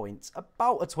 15 points.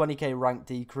 About a 20k rank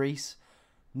decrease.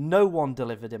 No one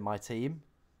delivered in my team.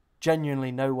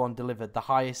 Genuinely, no one delivered. The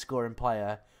highest scoring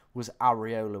player was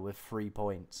Areola with 3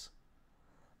 points.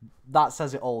 That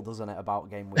says it all, doesn't it, about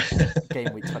game week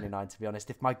 29, to be honest.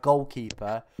 If my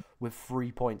goalkeeper with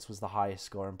 3 points was the highest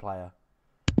scoring player.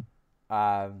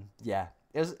 Yeah,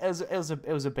 it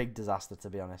was a big disaster, to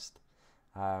be honest.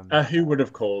 Who would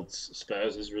have called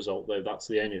Spurs' result, though? That's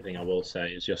the only thing I will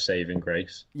say is your saving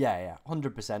grace. Yeah,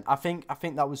 100%. I think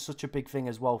that was such a big thing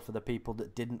as well for the people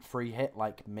that didn't free hit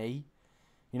like me.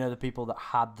 The people that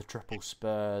had the triple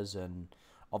Spurs and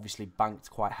obviously banked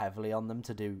quite heavily on them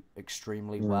to do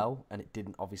extremely well, and it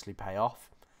didn't obviously pay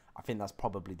off. I think that's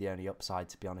probably the only upside,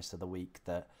 to be honest, of the week,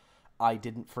 that I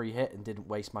didn't free hit and didn't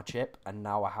waste my chip, and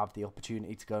now I have the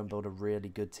opportunity to go and build a really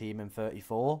good team in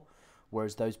 34,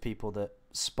 whereas those people that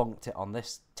spunked it on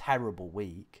this terrible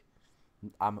week,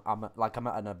 I'm at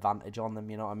an advantage on them,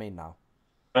 you know what I mean now?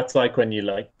 That's like when you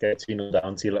get 2-0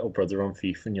 down to your little brother on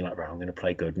FIFA and you're like, right, I'm going to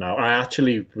play good now. I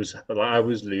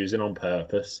was losing on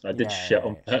purpose. I did shit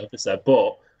on purpose there,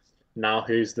 but now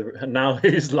who's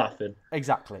laughing?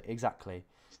 Exactly.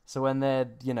 So when they're,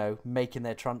 making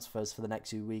their transfers for the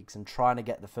next 2 weeks and trying to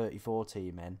get the 34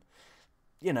 team in,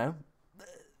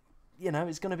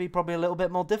 it's going to be probably a little bit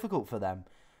more difficult for them.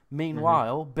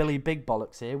 Meanwhile, Billy Big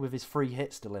Bollocks here with his free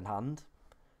hit still in hand.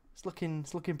 It's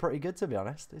looking pretty good, to be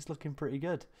honest. It's looking pretty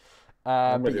good.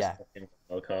 But yeah.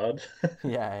 Card.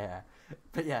 yeah.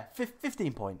 But yeah,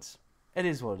 15 points. It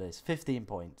is what it is. 15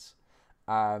 points.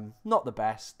 Not the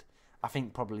best. I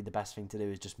think probably the best thing to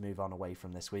do is just move on away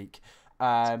from this week.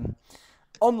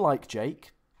 Unlike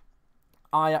Jake,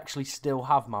 I actually still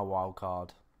have my wild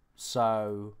card.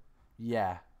 So,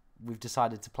 yeah, we've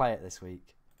decided to play it this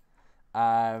week.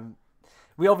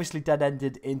 We obviously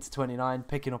dead-ended into 29,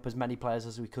 picking up as many players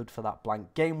as we could for that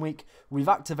blank game week. We've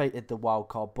activated the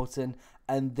wildcard button,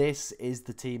 and this is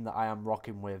the team that I am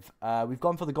rocking with. We've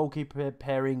gone for the goalkeeper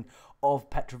pairing of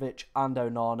Petrovic and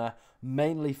Onana,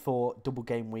 mainly for double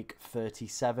game week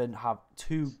 37. Have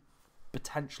two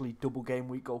potentially double game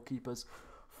week goalkeepers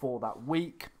for that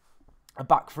week. A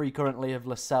back three currently of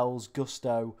Lascelles,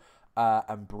 Gusto,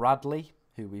 and Bradley,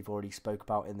 who we've already spoke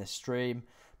about in this stream.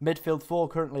 Midfield four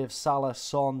currently of Salah,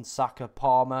 Son, Saka,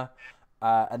 Palmer,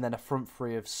 and then a front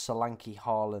three of Solanke,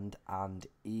 Haaland, and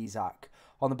Isak.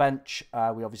 On the bench,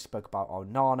 we obviously spoke about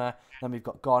Onana. Then we've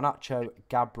got Garnacho,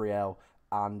 Gabriel,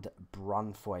 and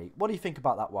Branthwaite. What do you think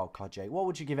about that wildcard, Jay? What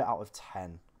would you give it out of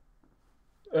 10?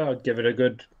 I'd give it a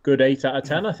good 8 out of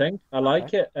 10. I think I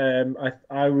like it.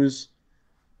 I was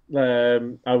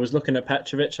looking at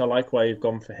Petrovic. I like why you've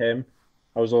gone for him.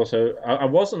 I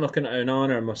wasn't looking at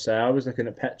Onana, I must say. I was looking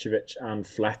at Petrovic and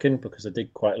Flecken because I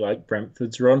did quite like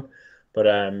Brentford's run. But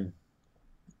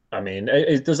I mean,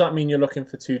 does that mean you're looking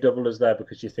for two doublers there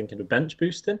because you're thinking of bench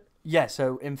boosting? Yeah,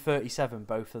 so in 37,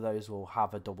 both of those will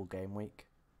have a double game week.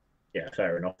 Yeah,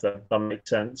 fair enough. That makes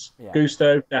sense. Yeah.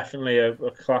 Gusto, definitely a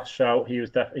class shout. He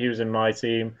was in my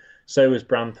team. So was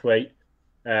Branthwaite.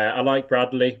 I like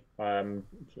Bradley.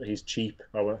 He's cheap.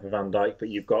 I went for Van Dijk, but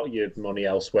you've got your money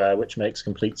elsewhere, which makes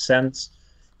complete sense.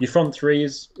 Your front three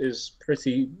is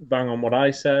pretty bang on what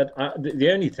I said.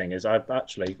 The only thing is, I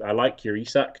like your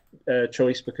Isak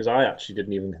choice because I actually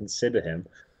didn't even consider him.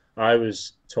 I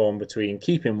was torn between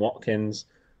keeping Watkins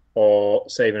or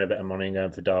saving a bit of money and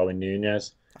going for Darwin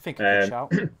Nunez. I think a good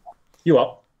shout. You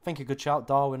what? I think a good shout,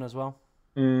 Darwin as well.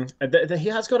 He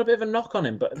has got a bit of a knock on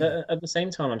him, but at the same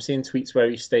time, I'm seeing tweets where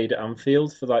he stayed at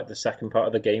Anfield for like the second part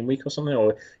of the game week or something,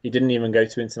 or he didn't even go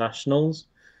to internationals.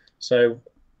 So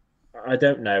I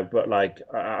don't know, but like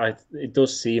it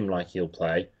does seem like he'll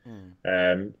play,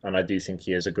 and I do think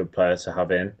he is a good player to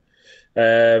have in.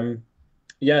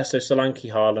 Yeah, so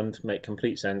Solanke, Haaland make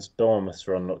complete sense. Bournemouth's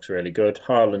run looks really good.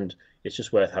 Haaland, it's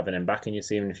just worth having him back in your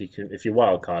team. If you're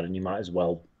wild carding, you might as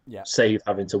well. Yeah. Save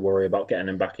having to worry about getting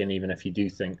him back in, even if you do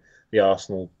think the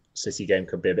Arsenal City game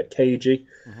could be a bit cagey.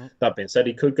 That being said,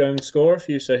 he could go and score a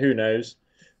few, so who knows?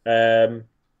 And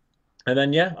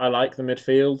then, yeah, I like the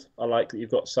midfield. I like that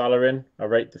you've got Salah in. I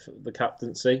rate the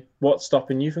captaincy. What's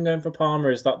stopping you from going for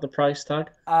Palmer? Is that the price tag?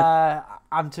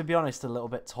 I'm, to be honest, a little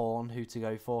bit torn who to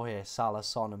go for here, Salah,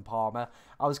 Son and Palmer.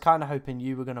 I was kind of hoping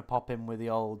you were going to pop in with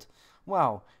the old...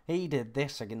 Well, he did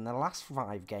this in the last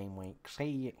 5 game weeks.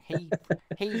 He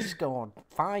scored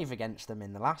 5 against them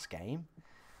in the last game.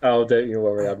 Oh, don't you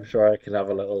worry. I'm sure I can have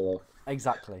a little look.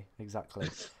 Exactly.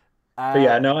 But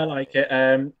yeah, no, I like it.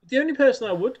 The only person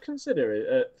I would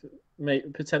consider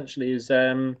potentially is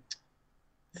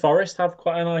Forest have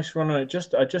quite a nice run. I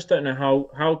just don't know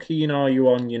how keen are you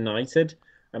on United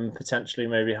and potentially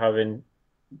maybe having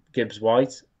Gibbs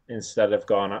White instead of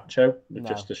Garnacho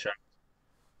just a shot.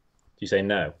 You say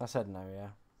no? I said no, yeah.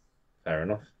 Fair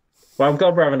enough. Well, I'm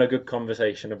glad we're having a good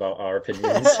conversation about our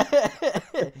opinions.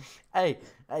 Hey,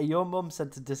 your mum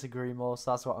said to disagree more, so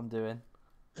that's what I'm doing.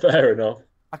 Fair enough.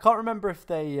 I can't remember if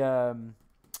they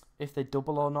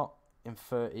double or not in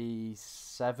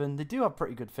 37. They do have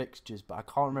pretty good fixtures, but I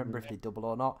can't remember if they double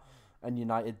or not. And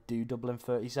United do double in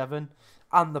 37.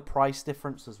 And the price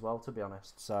difference as well, to be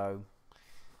honest. So,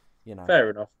 you know.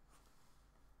 Fair enough.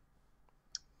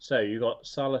 So you got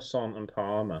Salah, Son, and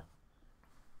Palmer.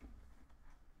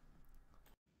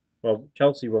 Well,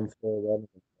 Chelsea won 4-1.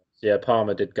 Yeah,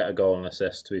 Palmer did get a goal and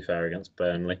assist, to be fair, against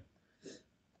Burnley.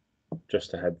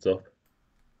 Just a heads up.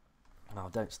 No,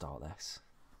 don't start this.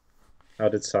 How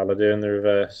did Salah do in the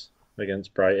reverse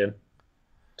against Brighton?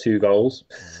 2 goals.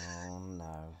 Oh,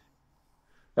 no.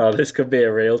 Oh, this could be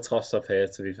a real toss-up here,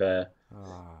 to be fair.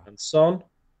 Oh. And Son?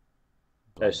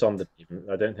 No, Son didn't even...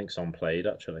 I don't think Son played,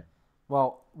 actually.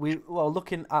 Well,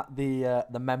 looking at the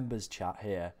members chat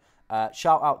here,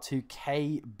 shout out to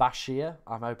K Bashir.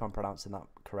 I hope I'm pronouncing that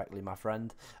correctly, my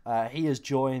friend. He has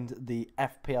joined the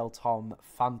FPL Tom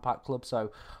Fan Pack Club,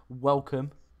 so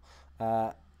welcome.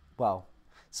 Well,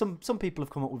 some people have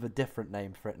come up with a different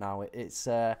name for it now. It's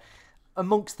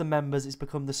amongst the members, it's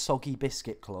become the Soggy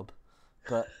Biscuit Club,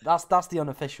 but that's the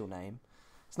unofficial name.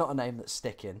 It's not a name that's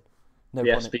sticking. No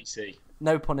the SBC.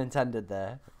 No pun intended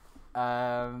there.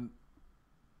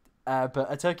 But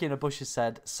a turkey in a bush has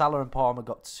said Salah and Palmer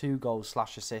got 2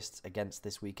 goals/assists against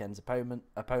this weekend's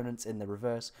opponents in the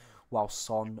reverse, while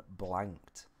Son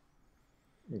blanked.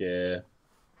 Yeah,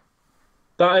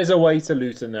 that is a way to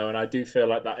Luton though, and I do feel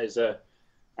like that is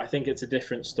I think it's a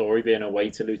different story being away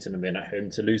to Luton and being at home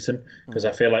to Luton because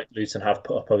I Mm, feel like Luton have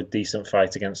put up a decent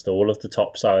fight against all of the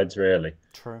top sides, really.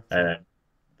 true, true. Uh,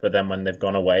 but then when they've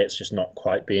gone away, it's just not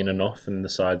quite been enough, and the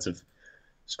sides have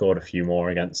scored a few more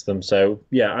against them. So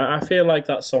yeah, I feel like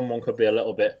that someone could be a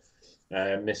little bit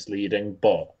misleading,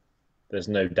 but there's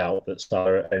no doubt that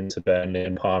Salah at home to Burnley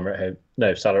and Palmer at home.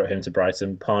 No, Salah at home to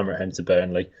Brighton, Palmer at home to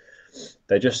Burnley.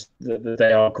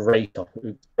 They are great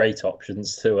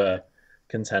options to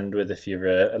contend with if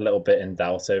you're a little bit in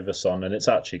doubt over Son, and it's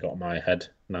actually got my head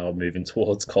now moving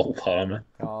towards Cole Palmer.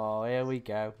 Oh, here we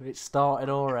go. It started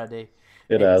already.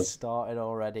 It It has. started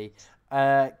already.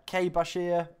 K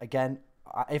Bashir, again,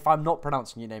 if I'm not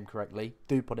pronouncing your name correctly,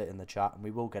 do put it in the chat and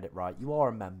we will get it right. You are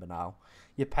a member now.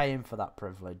 You're paying for that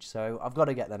privilege, so I've got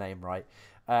to get the name right.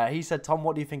 He said, Tom,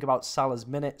 what do you think about Salah's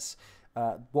minutes?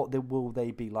 Will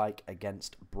they be like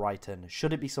against Brighton?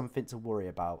 Should it be something to worry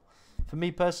about? For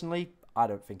me personally, I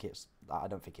don't think it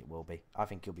will be. I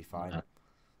think he'll be fine.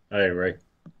 I agree.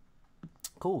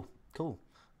 Cool, cool.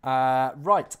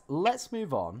 Right, let's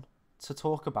move on to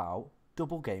talk about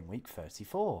double game week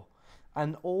 34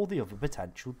 and all the other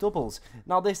potential doubles.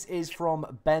 Now, this is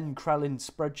from Ben Krellin's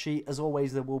spreadsheet. As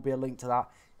always, there will be a link to that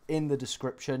in the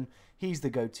description. He's the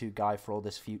go-to guy for all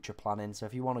this future planning. So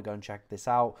if you want to go and check this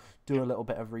out, do a little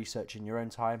bit of research in your own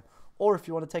time, or if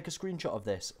you want to take a screenshot of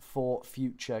this for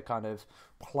future kind of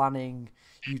planning,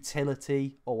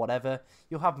 utility, or whatever,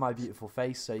 you'll have my beautiful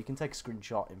face. So you can take a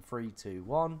screenshot in 3, 2,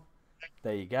 1.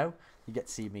 There you go. You get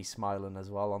to see me smiling as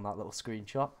well on that little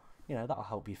screenshot. You know, that'll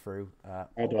help you through. How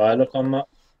do I look on that?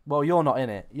 Well, you're not in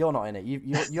it. You're not in it.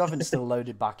 You haven't still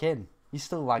loaded back in. You're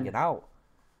still lagging out.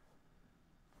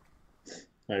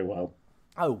 Oh well.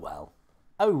 Oh well.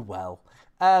 Oh well.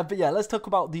 But yeah, let's talk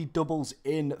about the doubles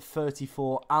in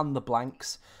 34 and the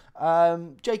blanks.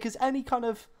 Jake, has any kind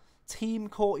of team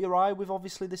caught your eye with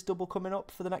obviously this double coming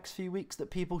up for the next few weeks that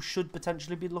people should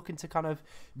potentially be looking to kind of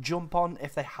jump on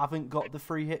if they haven't got the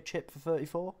free hit chip for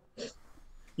 34?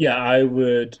 Yeah, I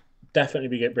would definitely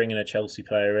be bringing a Chelsea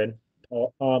player in.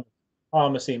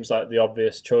 Palmer seems like the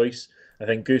obvious choice. I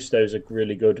think Gusto's a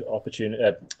really good opportunity,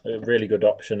 a really good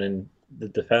option in the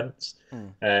defence.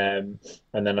 And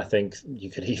then I think you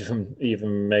could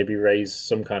even maybe raise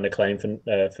some kind of claim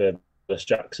for Bliss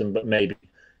Jackson, but maybe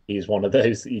he's one of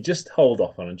those that you just hold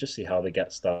off on and just see how they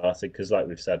get started. Because, like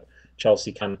we've said,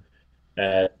 Chelsea can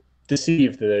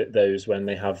deceive those when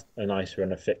they have a nice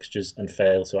run of fixtures and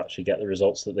fail to actually get the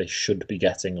results that they should be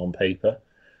getting on paper.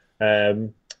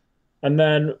 And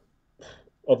then,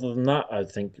 other than that, I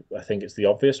think it's the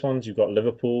obvious ones. You've got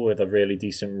Liverpool with a really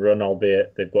decent run,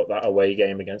 albeit they've got that away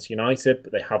game against United,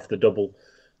 but they have the double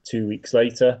 2 weeks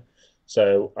later.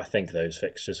 So I think those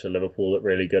fixtures for Liverpool look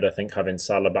really good. I think having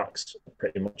Salah back's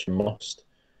pretty much a must.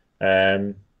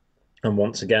 And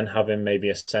once again, having maybe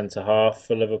a centre half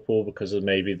for Liverpool because of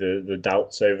maybe the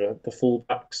doubts over the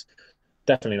full-backs.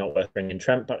 Definitely not worth bringing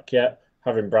Trent back yet.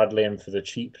 Having Bradley in for the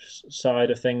cheap side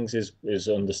of things is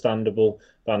understandable.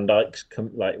 Van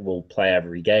Dijk will play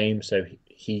every game, so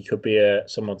he could be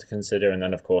someone to consider. And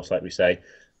then, of course, like we say,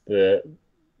 the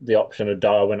option of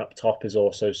Darwin up top is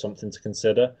also something to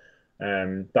consider.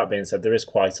 That being said, there is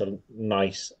quite a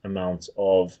nice amount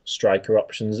of striker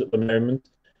options at the moment.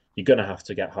 You're going to have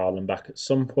to get Haaland back at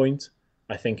some point.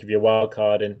 I think if you're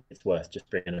wildcarding, it's worth just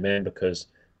bringing him in because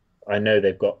I know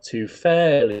they've got 2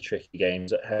 fairly tricky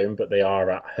games at home, but they are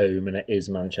at home and it is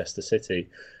Manchester City.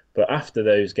 But after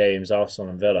those games,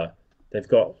 Arsenal and Villa, they've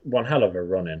got one hell of a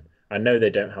run in. I know they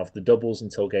don't have the doubles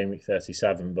until game week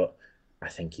 37, but I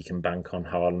think you can bank on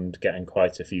Haaland getting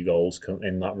quite a few goals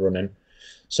in that run in.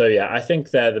 So yeah, I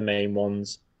think they're the main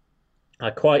ones. I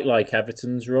quite like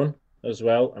Everton's run as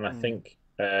well, and I think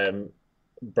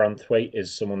Branthwaite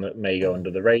is someone that may go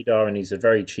under the radar, and he's a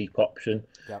very cheap option.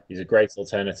 Yep. He's a great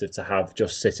alternative to have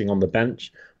just sitting on the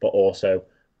bench, but also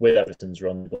with Everton's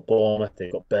run, they've got Bournemouth,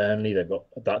 they've got Burnley, they've got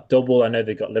that double. I know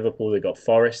they've got Liverpool, they've got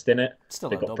Forest in it,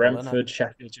 they've got Brentford,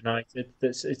 Sheffield United.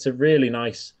 It's a really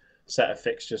nice set of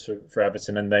fixtures for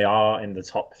Everton, and they are in the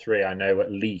top 3, I know,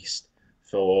 at least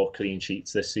for clean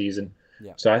sheets this season.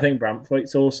 Yeah. So I think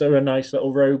Brantwaite's also a nice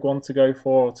little rogue one to go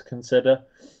for or to consider.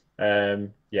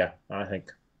 Yeah, I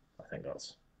think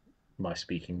that's my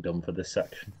speaking done for this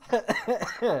section.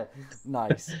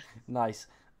 Nice.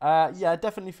 Yeah, I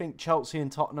definitely think Chelsea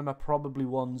and Tottenham are probably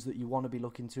ones that you want to be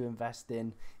looking to invest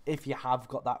in if you have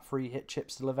got that free hit chip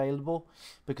still available,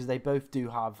 because they both do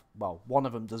have, well, one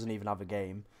of them doesn't even have a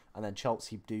game, and then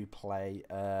Chelsea do play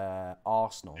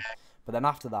Arsenal. But then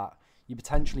after that, you're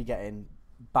potentially getting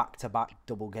back-to-back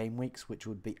double game weeks, which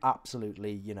would be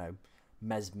absolutely,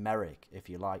 mesmeric, if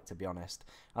you like, to be honest.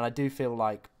 And I do feel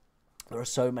like there are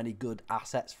so many good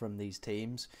assets from these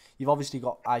teams. You've obviously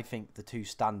got, I think, the two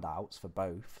standouts for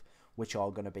both, which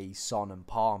are going to be Son and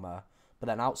Palmer. But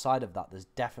then outside of that, there's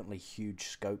definitely huge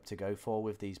scope to go for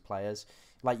with these players.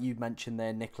 Like you mentioned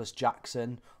there, Nicholas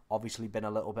Jackson, obviously been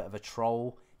a little bit of a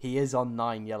troll. He is on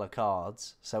 9 yellow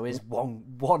cards, so is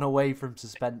one away from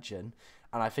suspension.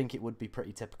 And I think it would be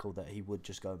pretty typical that he would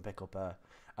just go and pick up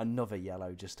another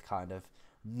yellow just to kind of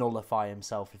nullify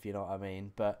himself, if you know what I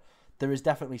mean. But there is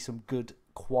definitely some good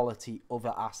quality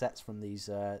other assets from these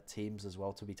teams as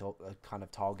well to be kind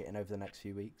of targeting over the next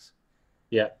few weeks.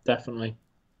 Yeah, definitely.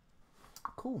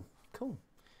 Cool,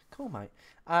 mate.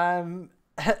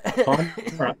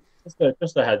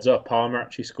 Just a heads up, Palmer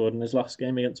actually scored in his last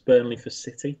game against Burnley for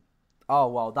City. Oh,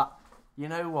 well, that... You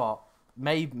know what?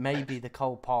 Maybe the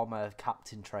Cole Palmer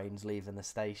captain train's leaving the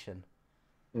station.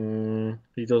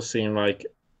 He does seem like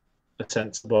a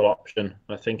sensible option.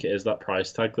 I think it is that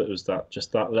price tag that was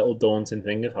just that little daunting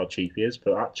thing of how cheap he is,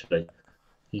 but actually,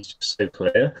 he's just so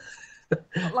clear.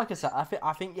 Like I said,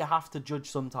 I think you have to judge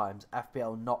sometimes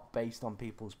FPL not based on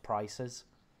people's prices.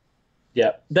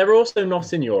 Yeah, they're also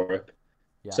not in Europe,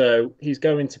 Yeah. so he's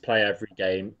going to play every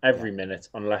game, every minute,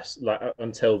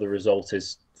 until the result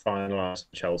is finalised.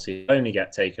 Chelsea only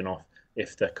get taken off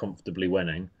if they're comfortably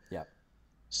winning. Yeah.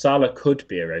 Salah could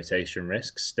be a rotation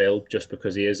risk still, just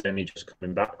because he is only just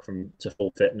coming back to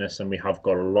full fitness, and we have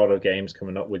got a lot of games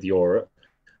coming up with Europe,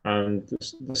 and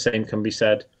the same can be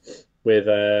said with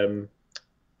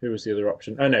who was the other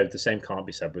option? Oh no, the same can't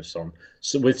be said with Son.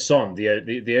 So with Son,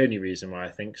 the only reason why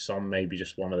I think Son may be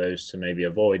just one of those to maybe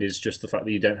avoid is just the fact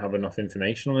that you don't have enough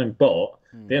information on him. But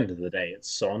at the end of the day,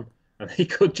 it's Son, and he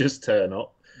could just turn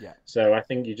up. Yeah. So I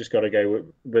think you just got to go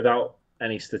without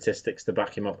any statistics to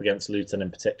back him up against Luton in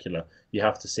particular. You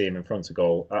have to see him in front of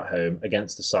goal at home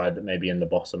against a side that may be in the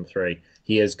bottom three.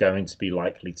 He is going to be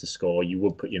likely to score. You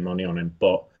would put your money on him,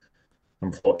 but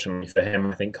unfortunately for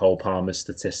him, I think Cole Palmer's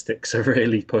statistics are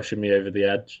really pushing me over the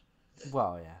edge.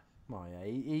 Well, yeah.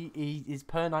 His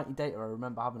per 90 data, I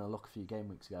remember having a look a few game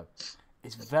weeks ago,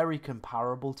 is very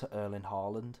comparable to Erling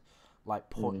Haaland, like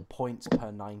points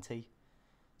per 90.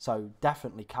 So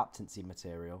definitely captaincy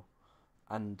material.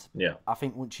 And yeah, I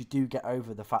think once you do get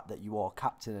over the fact that you are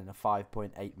captaining a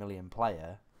 5.8 million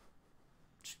player,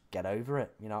 just get over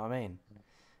it. You know what I mean?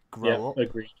 Grow up.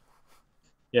 Agreed.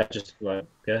 Yeah, just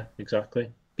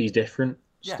exactly. Be different.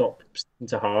 Yeah. Stop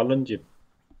to Haaland, you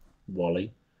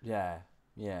wally. Yeah,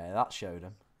 that showed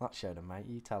him. Mate.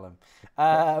 You tell him.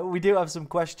 We do have some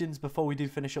questions before we do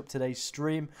finish up today's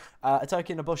stream. A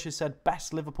Turkey in the Bush has said,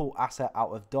 best Liverpool asset out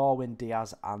of Darwin,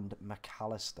 Diaz and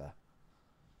McAllister.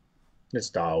 It's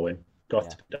Darwin. Got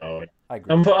to be Darwin. I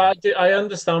agree. I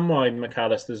understand why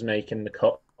McAllister's making the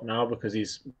cut now, because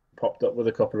he's popped up with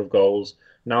a couple of goals.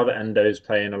 Now that Endo's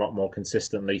playing a lot more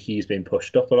consistently, he's been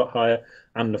pushed up a lot higher.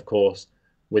 And of course,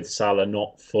 with Salah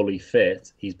not fully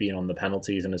fit, he's been on the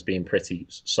penalties and has been pretty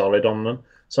solid on them.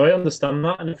 So I understand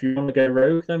that. And if you want to go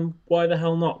rogue, then why the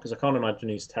hell not? Because I can't imagine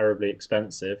he's terribly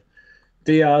expensive.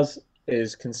 Diaz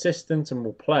is consistent and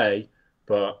will play,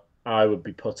 but I would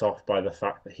be put off by the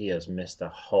fact that he has missed a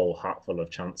whole hatful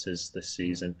of chances this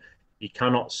season. He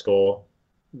cannot score.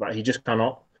 Like, he just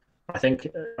cannot. I think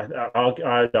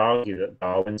I'd argue that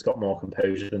Darwin's got more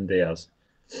composure than Diaz.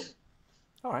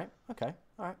 All right. Okay.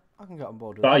 All right. I can get on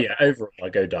board with that. But yeah, overall, I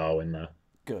go Darwin there.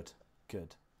 Good. K.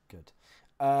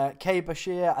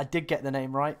 Bashir, I did get the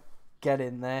name right. Get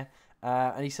in there.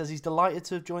 And he says he's delighted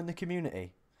to have joined the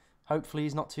community. Hopefully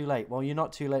he's not too late. Well, you're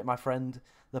not too late, my friend.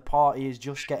 The party is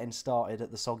just getting started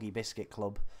at the Soggy Biscuit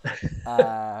Club.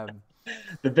 The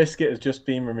biscuit has just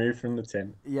been removed from the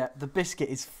tin. Yeah, the biscuit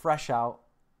is fresh out.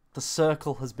 The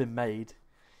circle has been made.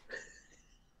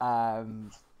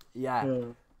 If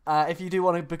you do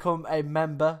want to become a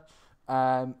member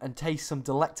and taste some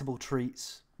delectable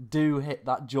treats, do hit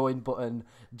that join button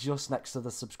just next to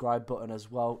the subscribe button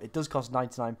as well. It does cost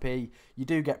 99p. You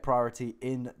do get priority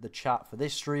in the chat for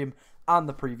this stream and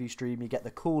the preview stream. You get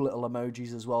the cool little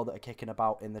emojis as well that are kicking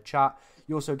about in the chat.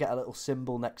 You also get a little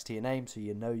symbol next to your name, so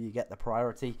you know you get the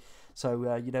priority. So,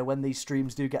 when these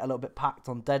streams do get a little bit packed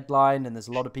on deadline and there's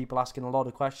a lot of people asking a lot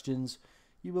of questions,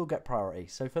 you will get priority.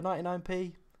 So for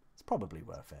 99p, it's probably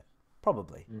worth it.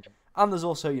 Probably. And there's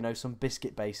also, some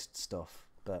biscuit-based stuff.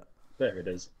 But there it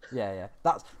is. Yeah.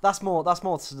 That's more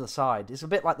to the side. It's a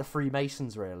bit like the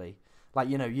Freemasons, really. Like,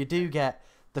 you do get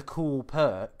the cool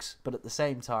perks, but at the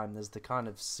same time, there's the kind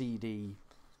of seedy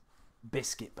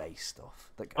biscuit-based stuff.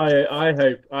 That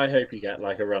I hope you get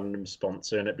like a random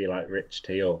sponsor and it'd be like Rich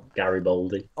T or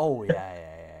Garibaldi. Oh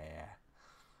yeah.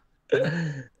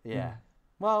 Yeah.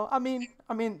 Well, I mean,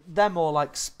 they're more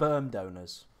like sperm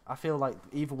donors. I feel like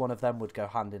either one of them would go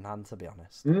hand in hand, to be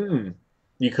honest. Mm.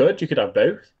 You could have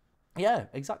both. Yeah,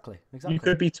 exactly. You Exactly.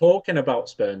 could be talking about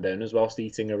sperm donors whilst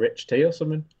eating a rich tea or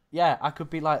something. Yeah, I could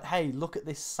be like, hey, look at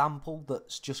this sample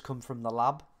that's just come from the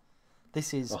lab.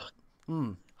 This is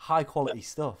high quality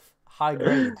stuff, high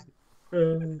grade.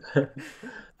 Oh.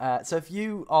 So if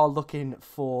you are looking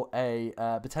for a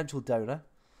potential donor,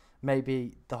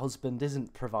 maybe the husband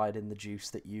isn't providing the juice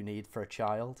that you need for a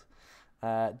child,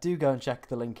 do go and check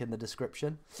the link in the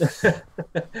description.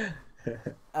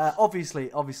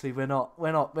 Obviously, we're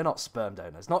not sperm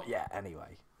donors, not yet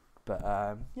anyway.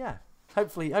 But yeah,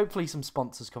 hopefully some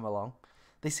sponsors come along.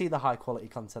 They see the high quality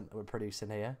content that we're producing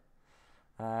here,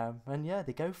 and yeah,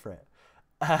 they go for it.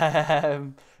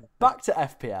 Back to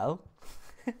FPL.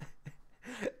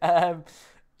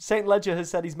 Saint Ledger has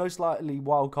said he's most likely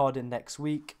wildcarding next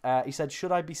week. He said,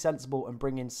 should I be sensible and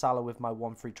bring in Salah with my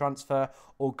 1 free transfer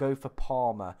or go for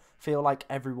Palmer? Feel like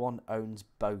everyone owns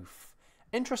both.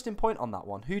 Interesting point on that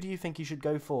one. Who do you think he should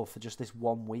go for just this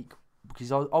 1 week? Because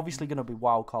he's obviously going to be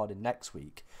wildcarding next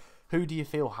week. Who do you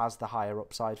feel has the higher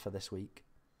upside for this week?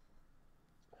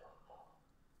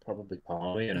 Probably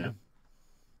Palmer, you know.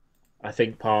 I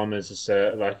think Palmer's is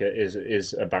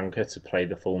a banker to play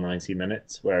the full 90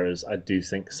 minutes, whereas I do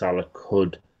think Salah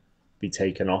could be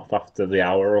taken off after the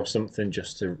hour or something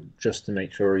just to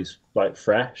make sure he's like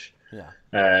fresh. Yeah.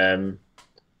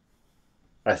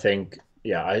 I think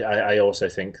I also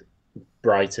think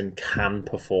Brighton can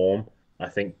perform. I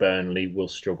think Burnley will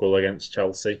struggle against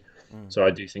Chelsea. So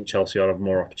I do think Chelsea will have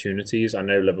more opportunities. I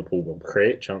know Liverpool will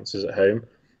create chances at home.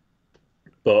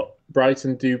 But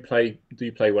Brighton do play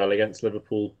well against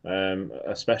Liverpool,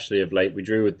 especially of late. We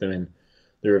drew with them in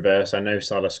the reverse. I know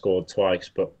Salah scored twice,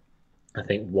 but I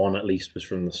think one at least was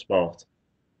from the spot.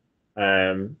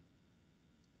 I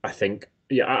think,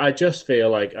 I just feel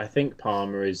like I think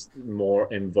Palmer is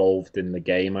more involved in the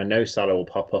game. I know Salah will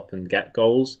pop up and get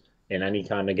goals in any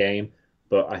kind of game,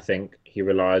 but I think he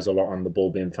relies a lot on the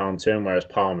ball being found to him, whereas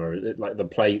Palmer, like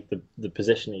the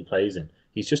position he plays in,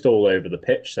 he's just all over the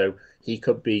pitch. So he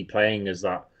could be playing as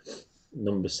that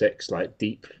number 6, like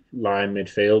deep line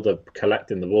midfielder,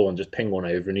 collecting the ball and just ping one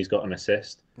over, and he's got an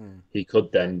assist. He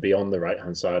could then be on the right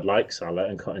hand side like Salah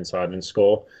and cut inside and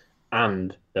score.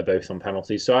 And they're both on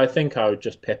penalties, so I think I would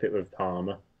just pip it with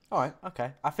Palmer. All right,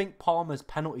 okay. I think Palmer's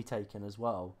penalty taken as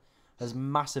well has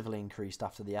massively increased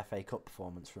after the FA Cup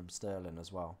performance from Sterling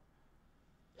as well.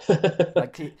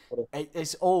 Like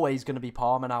it's always going to be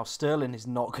Palmer now. Sterling is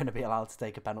not going to be allowed to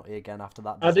take a penalty again after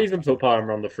that. I'd even put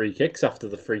Palmer on the free kicks after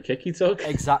the free kick he took.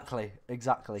 Exactly.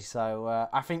 So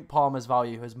I think Palmer's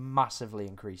value has massively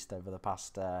increased over the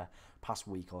past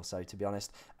week or so, to be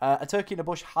honest. A Turkey in a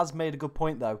Bush has made a good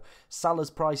point though.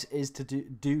 Salah's price is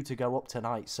due to go up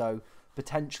tonight, so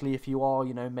potentially if you are,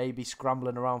 maybe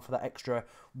scrambling around for that extra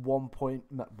 0.1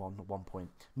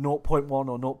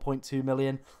 or 0.2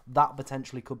 million, that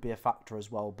potentially could be a factor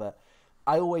as well. But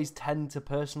I always tend to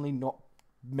personally not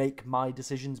make my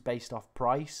decisions based off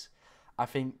price. I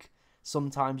think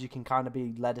sometimes you can kind of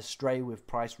be led astray with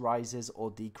price rises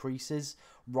or decreases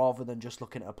rather than just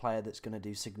looking at a player that's going to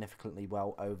do significantly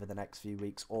well over the next few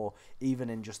weeks or even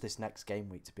in just this next game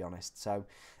week, to be honest. So,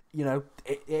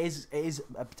 it is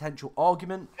a potential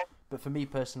argument, but for me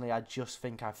personally, I just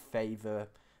think I favour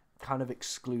kind of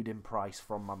excluding price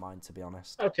from my mind, to be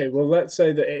honest. Okay, well, let's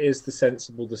say that it is the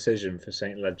sensible decision for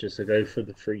St. Ledger to go for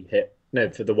the free hit. No,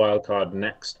 for the wild card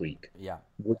next week. Yeah.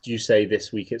 Would you say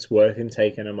this week it's worth him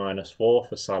taking a -4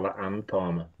 for Salah and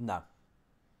Palmer? No.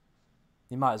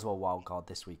 He might as well wild card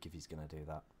this week if he's going to do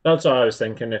that. That's what I was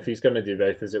thinking. If he's going to do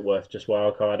both, is it worth just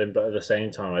wild carding? But at the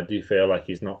same time, I do feel like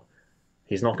he's not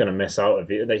going to miss out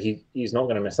he's not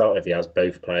going to miss out if he has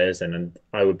both players in, and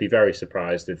I would be very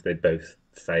surprised if they both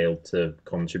failed to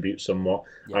contribute somewhat.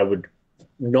 Yeah. I would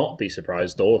not be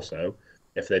surprised also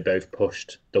if they both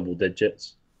pushed double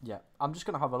digits. Yeah, I'm just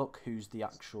going to have a look who's the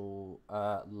actual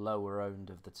lower owned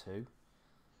of the two.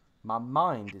 My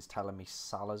mind is telling me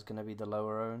Salah's going to be the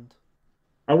lower owned.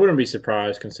 I wouldn't be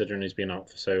surprised considering he's been out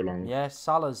for so long. Yeah,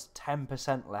 Salah's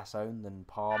 10% less owned than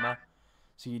Palmer.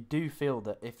 So you do feel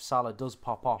that if Salah does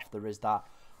pop off, there is that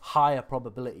higher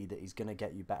probability that he's going to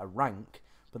get you better rank.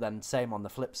 But then same on the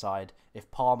flip side,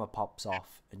 if Palmer pops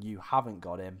off and you haven't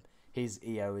got him, his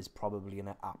EO is probably going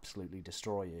to absolutely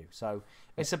destroy you. So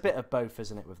it's a bit of both,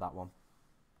 isn't it, with that one?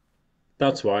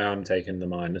 That's why I'm taking the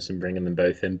minus and bringing them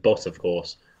both in. But, of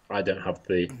course, I don't have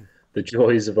the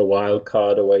joys of a wild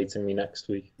card awaiting me next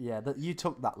week. Yeah, you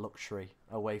took that luxury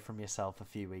away from yourself a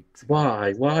few weeks ago.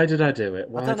 Why? Why did I do it?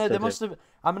 I don't know.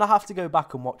 I'm going to have to go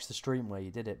back and watch the stream where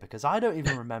you did it because I don't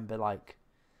even remember,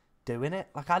 doing it.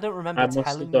 Like, I don't remember I must have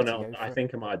telling you done it to on, go I for it.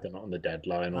 think I might have done it on the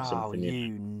deadline or Oh, something. you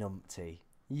numpty.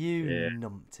 You Yeah.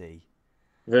 numpty.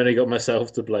 I've only got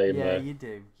myself to blame Yeah, there. you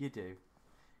do. You do.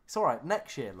 It's all right.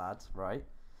 Next year, lads, right?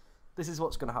 This is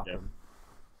what's going to Yeah. happen.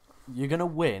 You're going to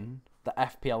win the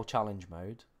FPL challenge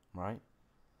mode, right?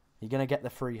 You're going to get the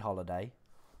free holiday.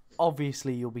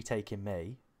 Obviously, you'll be taking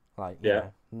me. Like, you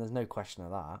know, and there's no question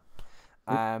of that.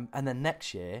 And then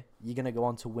next year, you're going to go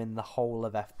on to win the whole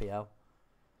of FPL.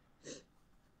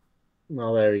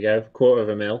 Well, there we go.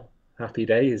 $250,000. Happy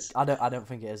days. I don't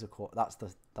think it is a quarter. That's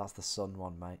the Sun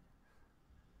one, mate.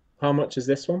 How much is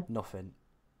this one? Nothing.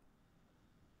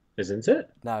 Isn't it?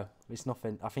 No, it's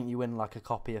nothing. I think you win like a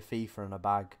copy of FIFA and a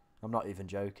bag. I'm not even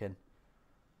joking.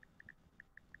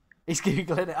 He's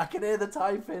googling it. I can hear the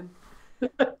typing.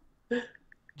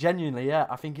 Genuinely, yeah.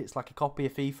 I think it's like a copy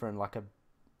of FIFA and like a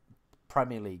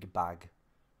Premier League bag.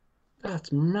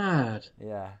 That's mad.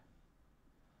 Yeah.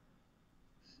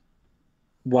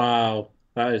 Wow.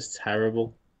 That is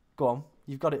terrible. Go on.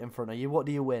 You've got it in front of you. What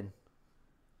do you win?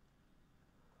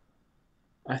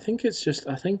 I think it's just,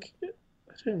 I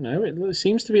don't know. It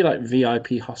seems to be like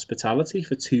VIP hospitality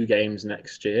for 2 games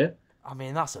next year. I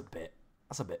mean, that's a bit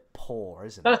poor,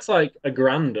 isn't it? That's like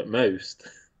 $1,000 at most.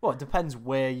 Well, it depends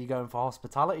where you're going for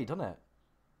hospitality, doesn't it?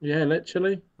 Yeah,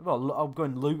 literally. Well, I'm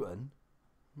going Luton.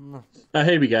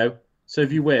 Here we go. So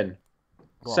if you win,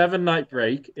 Go on. 7-night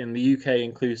break in the UK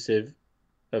inclusive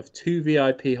of 2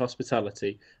 VIP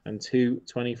hospitality and 2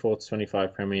 24 to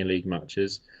 25 Premier League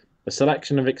matches, a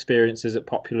selection of experiences at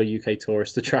popular UK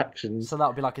tourist attractions. So that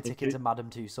would be like a ticket to Madame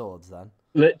Two Swords then?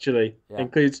 Literally. Yeah.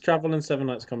 Includes travel and 7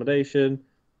 nights accommodation,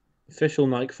 official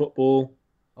Nike football,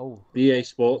 Oh, the EA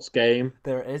Sports game,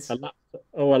 there it is. a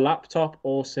laptop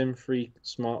or SIM-free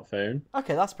smartphone,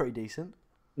 Okay, that's pretty decent.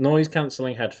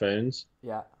 noise-cancelling headphones,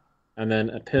 Yeah. and then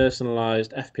a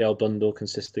personalised FPL bundle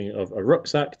consisting of a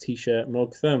rucksack, t-shirt,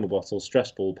 mug, thermal bottle,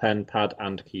 stress ball, pen, pad,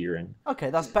 and keyring. Okay,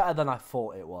 that's better than I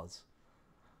thought it was.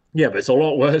 Yeah, but it's a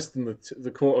lot worse than the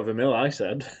 $250,000 I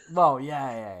said. Well,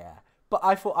 yeah. But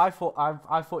I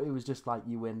thought it was just like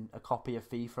you win a copy of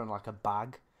FIFA and like a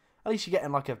bag. At least you're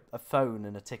getting like a phone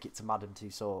and a ticket to Madame Two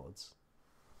Swords.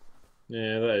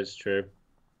 Yeah, that is true.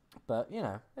 But you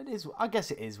know, it is. I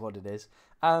guess it is what it is.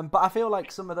 But I feel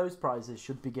like some of those prizes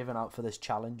should be given out for this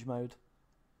challenge mode.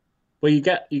 Well, you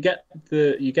get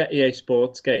EA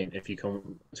Sports game if you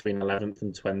come between 11th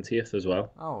and 20th as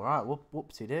well. Oh right,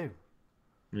 whoopsie do.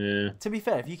 Yeah. To be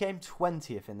fair, if you came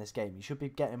 20th in this game, you should be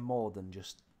getting more than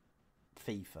just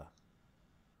FIFA.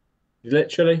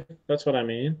 Literally, that's what I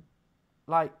mean.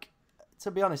 Like, to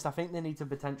be honest, I think they need to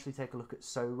potentially take a look at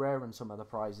So Rare and some of the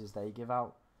prizes they give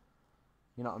out.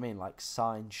 You know what I mean? Like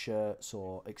signed shirts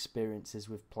or experiences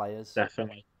with players.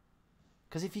 Definitely.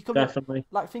 Because if you come Definitely. in,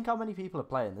 like, think how many people are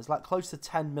playing. There's like close to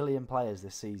 10 million players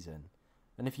this season.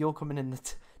 And if you're coming in the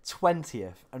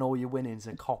 20th and all you're winning is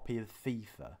a copy of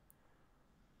FIFA,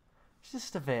 it's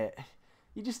just a bit...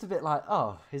 You're just a bit like,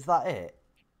 oh, is that it?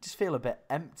 Just feel a bit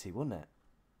empty, wouldn't it?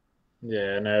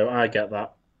 Yeah, no, I get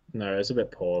that. No, it's a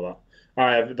bit poor,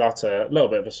 that. That's a little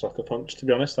bit of a sucker punch, to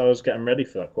be honest. I was getting ready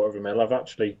for that $250,000. I've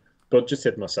actually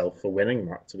budgeted myself for winning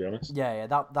that, to be honest. Yeah,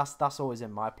 that's always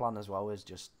in my plan as well, is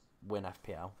just win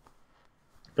FPL.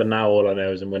 But now all I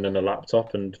know is I'm winning a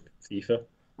laptop and FIFA.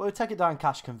 Well, take it down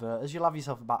cash converters. You'll have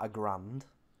yourself about $1,000.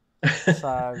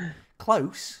 So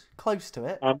close to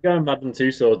it. I'm going Madden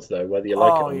Two Swords though, whether you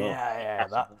like it or not.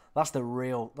 Yeah. That's the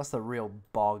real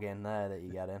bargain there that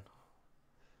you get in.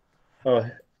 Oh,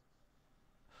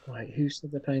 wait, who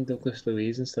said they're playing Douglas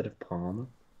Luiz instead of Palmer?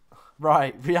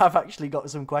 Right, we have actually got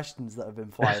some questions that have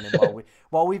been flying in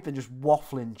while we've been just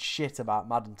waffling shit about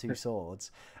Madden Two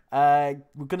Swords. We're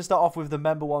going to start off with the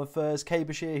member one first. K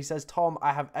Bashir, he says, Tom,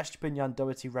 I have Estepinian,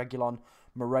 Doherty, Reguilon,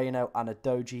 Moreno, and a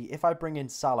Doji. If I bring in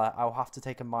Salah, I'll have to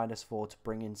take a -4 to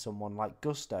bring in someone like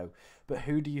Gusto. But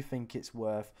who do you think it's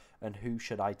worth, and who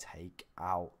should I take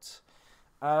out?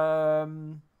 I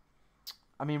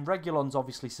mean, Reguilon's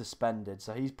obviously suspended,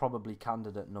 so he's probably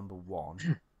candidate number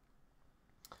one.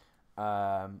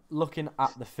 Looking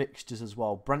at the fixtures as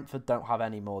well, Brentford don't have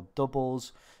any more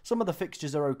doubles. Some of the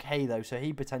fixtures are okay though, so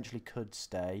he potentially could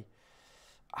stay.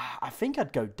 I think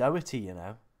I'd go Doherty, you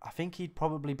know. I think he'd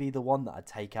probably be the one that I'd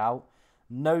take out.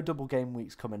 No double game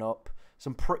weeks coming up.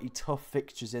 Some pretty tough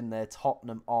fixtures in there.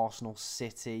 Tottenham, Arsenal,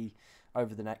 City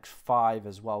over the next 5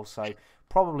 as well. So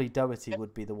probably Doherty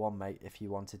would be the one, mate, if you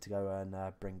wanted to go and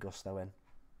bring Gusto in.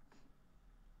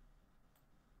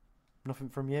 Nothing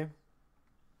from you?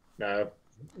 No,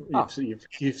 Oh,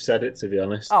 You've said it, to be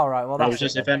honest. all right. Well, I was that's it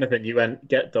just, if then. anything, you went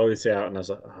get Doherty out, and I was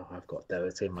like, oh, I've got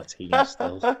Doherty in my team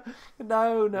still.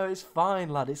 No, no, it's fine,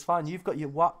 lad. It's fine. You've got your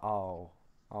what? Oh,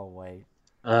 wait.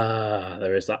 Ah,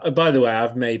 there is that. By the way,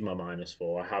 I've made my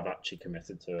 -4. I have actually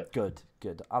committed to it. Good,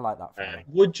 good. I like that from you.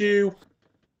 Would you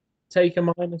take a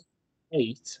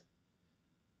 -8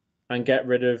 and get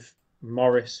rid of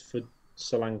Morris for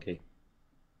Solanke?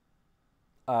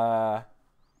 Uh,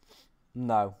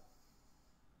 no,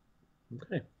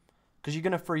 Okay. because you're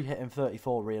gonna free hit him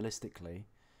 34 realistically.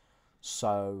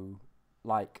 So,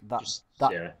 like that Just,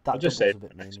 that yeah, I'll that just doubles save a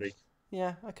bit it next meaningless. week.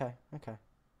 Yeah. Okay. Okay.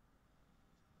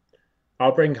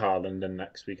 I'll bring Haaland in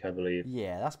next week, I believe.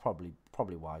 Yeah, that's probably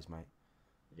wise, mate.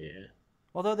 Yeah.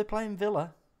 Although they're playing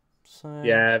Villa, so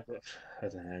Yeah, but I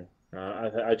don't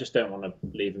know. I just don't want to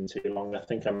leave him too long. I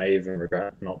think I may even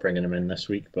regret not bringing him in this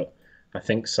week, but I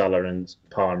think Salah and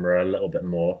Palmer are a little bit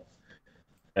more.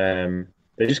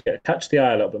 They just catch the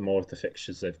eye a little bit more with the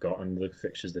fixtures they've got and the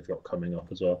fixtures they've got coming up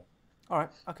as well. all right.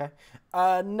 Okay.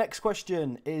 Next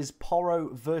question is Porro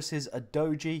versus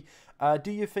Adoji.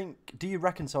 Do you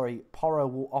reckon, Porro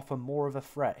will offer more of a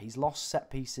threat? He's lost set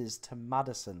pieces to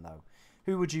Maddison though.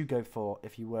 Who would you go for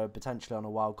if you were potentially on a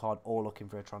wild card or looking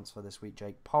for a transfer this week,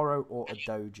 Jake? Porro or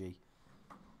Adoji?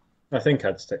 I think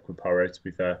I'd stick with Porro, to be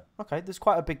fair. Okay, there's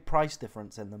quite a big price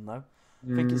difference in them though.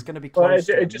 I think it's going to be Well, close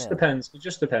to it a just mil. depends. It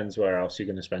just depends where else you're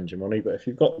going to spend your money. But if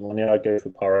you've got the money, I'd go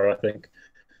for Porro.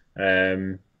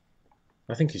 Um,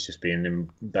 I think he's just been in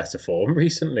better form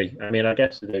recently. I mean, I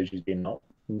guess Doji's been not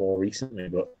more recently,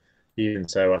 but even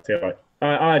so, I feel like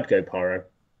I'd go Porro.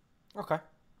 Okay,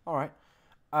 all right.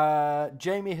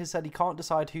 Jamie has said he can't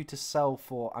decide who to sell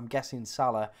for. I'm guessing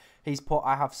Salah. He's put,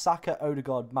 I have Saka,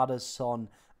 Odegaard, Madders, Son,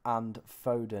 and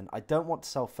Foden. I don't want to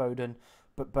sell Foden,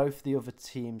 but both the other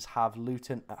teams have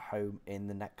Luton at home in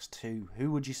the next two.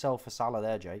 Who would you sell for Salah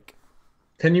there, Jake?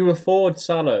 Can you afford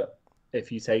Salah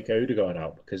if you take Odegaard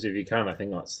out? Because if you can, I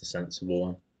think that's the sensible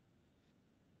one.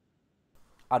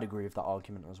 I'd agree with that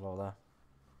argument as well there.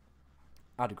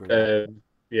 I'd agree with that.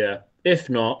 Yeah. If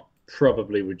not,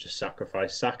 probably would just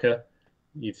sacrifice Saka.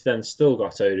 You've then still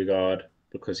got Odegaard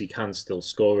because he can still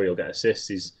score. He'll get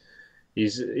assists.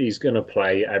 He's going to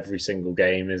play every single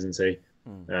game, isn't he?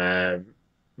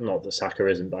 Not that Saka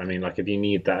isn't, but I mean, like if you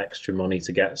need that extra money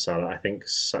to get Salah, I think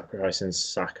sacrificing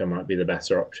Saka might be the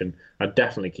better option. I'd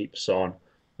definitely keep Son,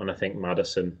 and I think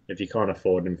Maddison. If you can't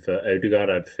afford him for Odegaard,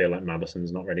 I'd feel like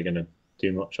Maddison's not really going to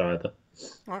do much either.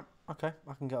 All right, okay,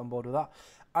 I can get on board with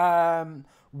that.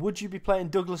 Would you be playing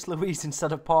Douglas Luiz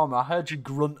instead of Palmer? I heard you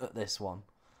grunt at this one.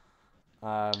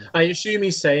 I assume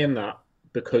he's saying that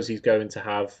because he's going to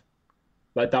have,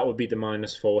 like, that would be the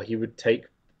 -4 he would take,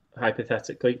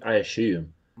 hypothetically, I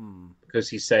assume. Because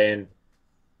he's saying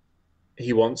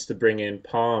he wants to bring in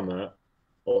Palmer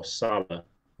or Salah.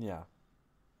 Yeah.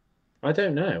 I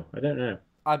don't know. I'd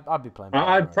be playing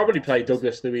Palmer. I'd probably play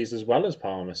Douglas Luiz as well as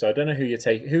Palmer. So I don't know who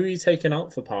who are you taking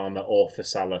out for Palmer or for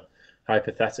Salah,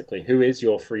 hypothetically. Who is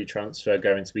your free transfer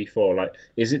going to be for? Like,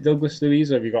 is it Douglas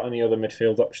Luiz, or have you got any other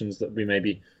midfield options that would be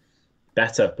maybe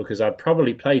better? Because I'd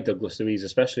probably play Douglas Luiz,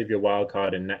 especially if you're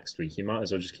wildcarding next week. You might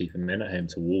as well just keep him in at home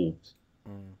to Wolves.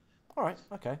 All right,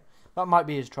 okay. That might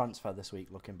be his transfer this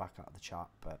week, looking back at the chart.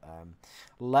 But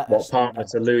let What, us Palmer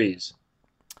to Luiz?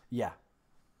 Yeah.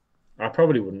 I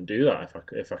probably wouldn't do that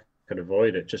if I could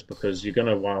avoid it, just because you're going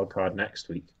to wildcard next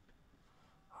week.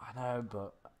 I know,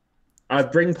 but I'd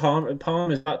bring Palmer.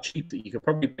 Palmer's that cheap that you could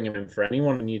probably bring him in for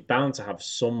anyone, and you're bound to have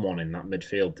someone in that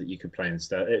midfield that you could play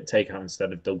instead, take out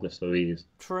instead of Douglas Luiz.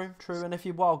 True. And if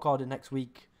you wildcarded next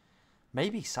week,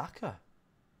 maybe Saka.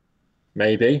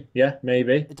 Maybe, yeah,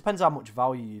 maybe. It depends how much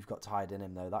value you've got tied in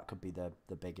him, though. That could be the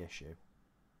big issue.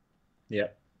 Yeah.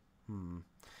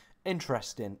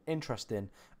 Interesting.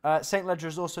 Saint Ledger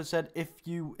has also said,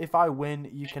 if I win,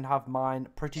 you can have mine.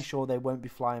 Pretty sure they won't be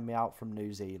flying me out from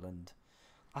New Zealand.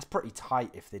 That's pretty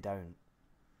tight if they don't.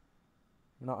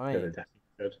 You know what I mean? Yeah, they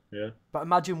definitely could, yeah. But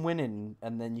imagine winning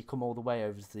and then you come all the way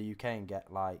over to the UK and get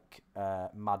like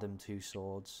Madam Two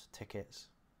Swords tickets.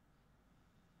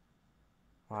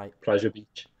 Like Pleasure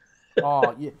Beach.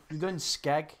 you're going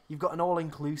Skeg. You've got an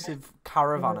all-inclusive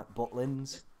caravan at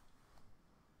Butlins.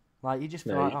 Like you just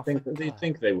feel like, you'd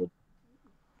think they would.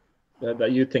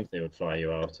 You'd think they would fly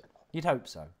you out. You'd hope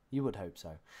so. You would hope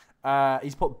so.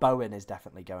 He's put Bowen is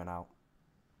definitely going out.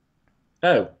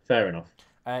 Oh, fair enough.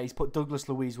 He's put Douglas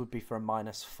Luiz would be for a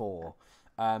 -4.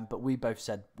 But we both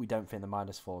said we don't think the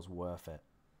 -4 is worth it.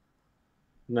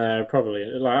 No, probably.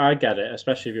 Like, I get it,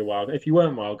 especially if you're wild. If you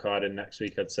weren't wildcarding next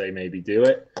week, I'd say maybe do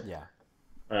it. Yeah.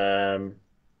 I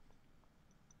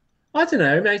don't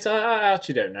know, mate. I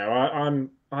actually don't know.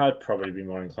 I'd probably be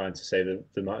more inclined to say that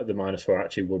the -4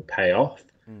 actually would pay off.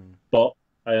 Mm. But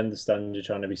I understand you're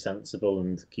trying to be sensible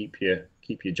and keep your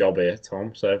job here,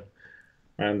 Tom. So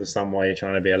I understand why you're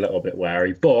trying to be a little bit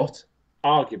wary. But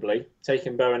arguably,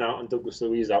 taking Bowen out and Douglas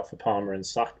Luiz out for Palmer and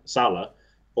Salah,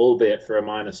 albeit for a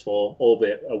 -4,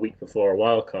 albeit a week before a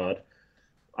wild card,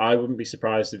 I wouldn't be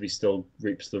surprised if he still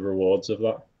reaps the rewards of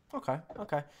that. Okay,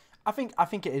 okay. I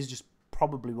think it is just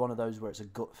probably one of those where it's a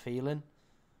gut feeling.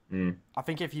 Mm. I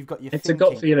think if you've got your It's a gut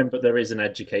thinking, feeling, but there's an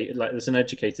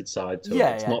educated side to it.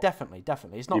 yeah, It's yeah, not definitely,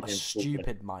 definitely. It's not a really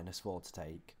stupid -4 to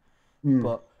take, Mm.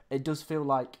 but it does feel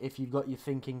like if you've got your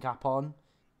thinking cap on,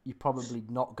 you're probably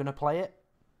not gonna play it.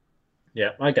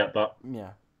 Yeah, I get that.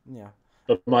 Yeah, yeah.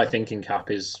 But my thinking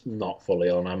cap is not fully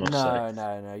on, I must say. No,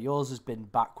 no, no. Yours has been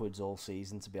backwards all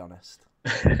season, to be honest.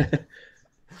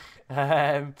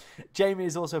 Jamie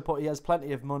has also put he has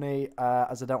plenty of money,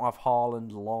 as I don't have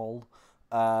Haaland, lol.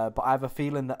 But I have a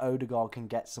feeling that Odegaard can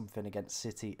get something against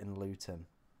City and Luton.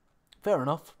 Fair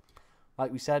enough.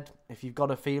 Like we said, if you've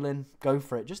got a feeling, go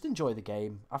for it. Just enjoy the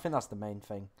game. I think that's the main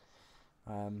thing.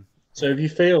 So if you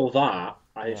feel that,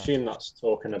 I Yeah. assume that's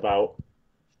talking about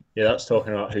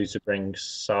who to bring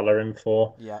Salah in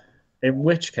for. Yeah. In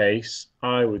which case,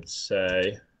 I would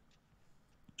say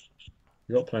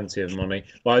you've got plenty of money.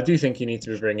 Well, I do think you need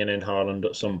to be bringing in Haaland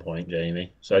at some point,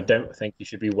 Jamie. So I don't think you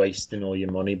should be wasting all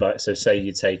your money. But so say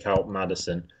you take out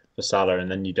Maddison for Salah, and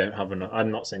then you don't have enough.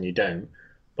 I'm not saying you don't,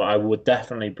 but I would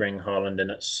definitely bring Haaland in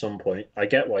at some point. I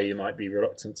get why you might be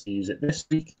reluctant to use it this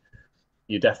week.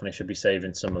 You definitely should be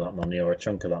saving some of that money or a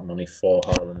chunk of that money for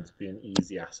Haaland to be an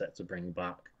easy asset to bring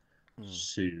back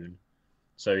soon.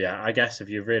 So yeah, I guess if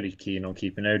you're really keen on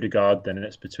keeping Odegaard, then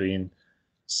it's between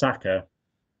Saka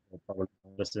or probably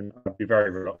Anderson. I'd be very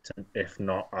reluctant. If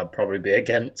not, I'd probably be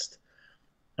against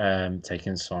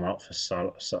taking Son out for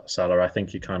Salah. I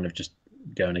think you're kind of just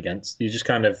going against. You're just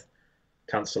kind of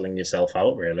cancelling yourself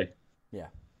out, really. Yeah,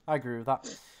 I agree with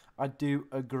that. I do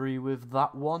agree with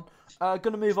that one. Going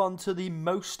to move on to the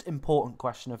most important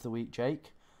question of the week,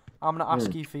 Jake. I'm going to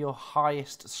ask you for your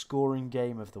highest scoring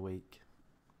game of the week.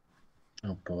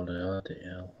 Oh, bloody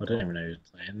hell. I don't even know who's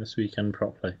playing this weekend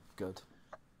properly. Good.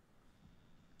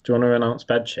 Do you want to announce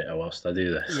bed shitter whilst I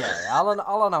do this? Yeah,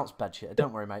 I'll announce bed shitter.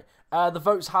 Don't worry, mate. The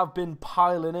votes have been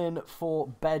piling in for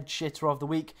bed shitter of the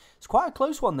week. It's quite a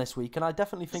close one this week, and I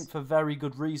definitely think for very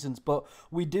good reasons. But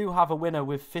we do have a winner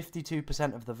with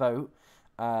 52% of the vote.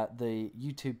 The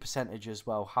YouTube percentage as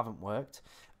well haven't worked.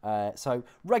 So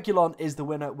Regulon is the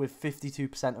winner with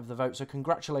 52% of the vote. So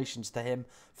congratulations to him,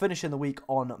 finishing the week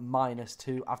on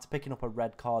 -2 after picking up a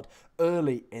red card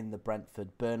early in the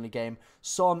Brentford-Burnley game.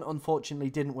 Son, unfortunately,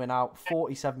 didn't win out.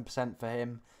 47% for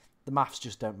him. The maths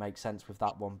just don't make sense with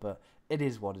that one, but it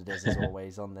is what it is, as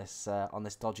always, on this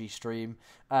dodgy stream.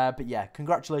 But yeah,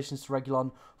 congratulations to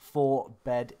Regulon for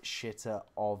bed shitter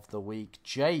of the week.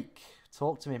 Jake,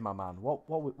 talk to me, my man. What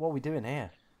are we doing here?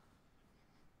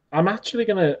 I'm actually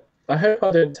going to... I hope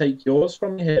I don't take yours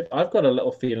from you here. I've got a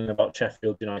little feeling about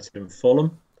Sheffield United and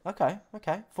Fulham. Okay.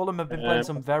 Fulham have been playing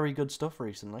some very good stuff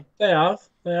recently. They have,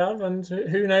 and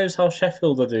who knows how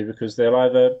Sheffield will do, because they'll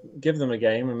either give them a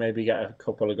game and maybe get a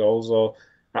couple of goals, or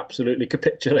absolutely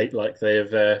capitulate like they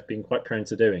have been quite prone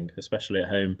to doing, especially at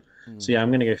home. So yeah,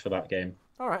 I'm going to go for that game.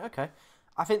 All right, okay.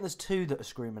 I think there's two that are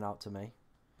screaming out to me.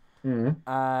 Mm.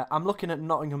 I'm looking at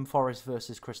Nottingham Forest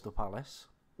versus Crystal Palace.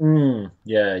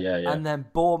 Yeah. And then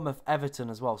Bournemouth Everton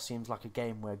as well seems like a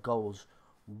game where goals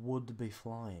would be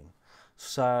flying.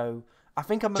 So I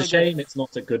think I'm going It's a shame it's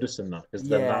not a Goodison, that, because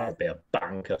then that would be a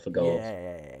banker for goals.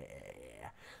 Yeah.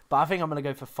 But I think I'm going to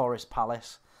go for Forest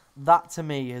Palace. That to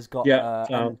me has got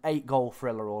an 8-goal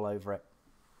thriller all over it.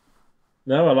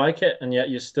 No, I like it, and yet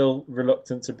you're still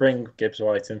reluctant to bring Gibbs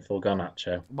White in for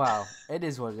Garnacho. Well, it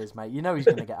is what it is, mate. You know he's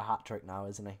going to get a hat-trick now,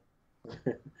 isn't he?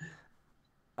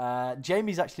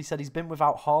 Jamie's actually said he's been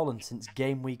without Haaland since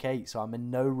game week 8, so I'm in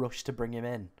no rush to bring him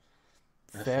in.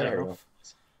 Fair enough.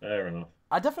 Fair enough.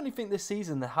 I definitely think this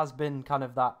season there has been kind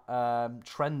of that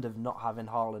trend of not having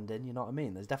Haaland in, you know what I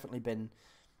mean? There's definitely been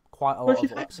quite a lot of upside. If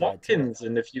you've had Watkins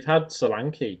and if you've had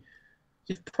Solanke,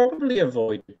 you've probably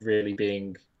avoided really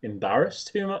being embarrassed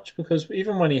too much, because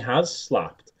even when he has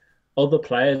slapped, other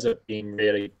players have been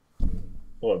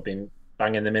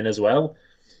banging them in as well.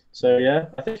 So yeah,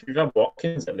 I think if you've had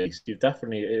Watkins at least, it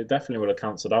definitely would have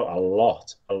cancelled out a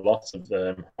lot of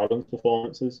Haaland's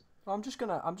performances. I'm just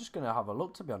gonna have a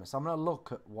look, to be honest. I'm gonna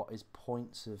look at what his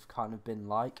points have kind of been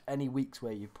like. Any weeks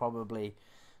where you've probably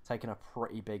taken a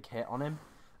pretty big hit on him.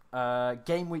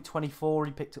 Game week 24,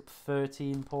 he picked up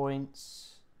 13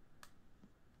 points.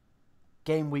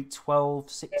 Game week 12,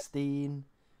 16.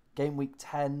 Game week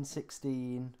 10,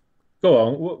 16. Go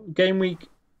on. Game week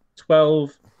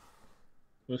 12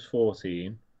 was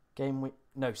 14.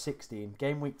 No, 16.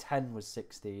 Game week 10 was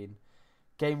 16.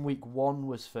 Game week 1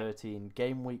 was 13.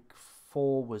 Game week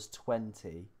 4 was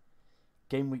 20.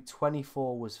 Game week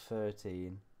 24 was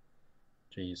 13.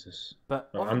 Jesus. But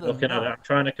I'm looking at it. I'm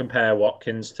trying to compare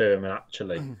Watkins to him, and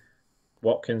actually,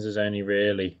 Watkins is only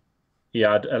really. He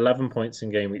had 11 points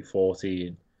in game week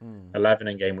 14, 11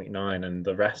 in game week 9, and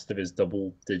the rest of his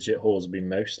double-digit hauls have been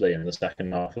mostly in the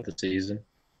second half of the season.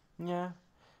 Yeah.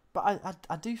 But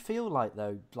I do feel like,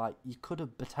 though, like you could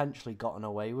have potentially gotten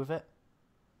away with it.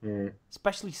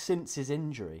 Especially since his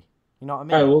injury. You know what I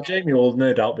mean? Oh, well, Jamie will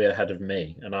no doubt be ahead of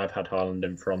me, and I've had Haaland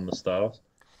in from the start.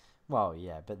 Well,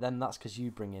 yeah, but then that's because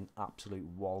you bring in absolute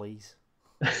wallies.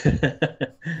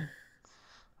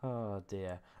 Oh,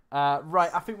 dear. Right,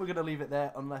 I think we're going to leave it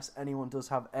there unless anyone does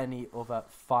have any other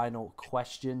final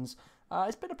questions.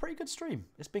 It's been a pretty good stream.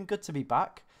 It's been good to be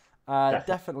back.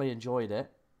 Definitely enjoyed it.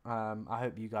 I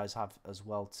hope you guys have as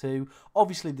well too.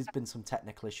 Obviously, there's been some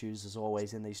technical issues as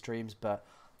always in these streams, but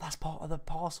that's part of the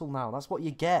parcel now. That's what you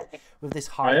get with this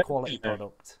high-quality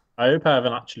product. I hope I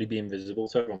haven't actually been visible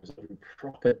to everyone because I've been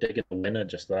proper digging the winner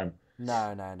just then.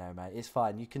 No, mate. It's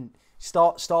fine. You can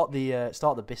start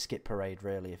the biscuit parade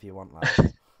really if you want.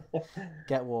 Like,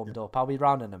 get warmed up. I'll be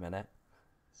round in a minute.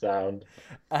 Sound.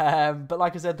 But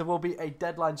like I said, there will be a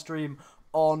deadline stream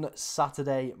on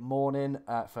Saturday morning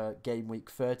for Game Week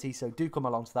 30. So do come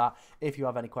along to that if you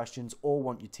have any questions or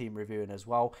want your team reviewing as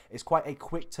well. It's quite a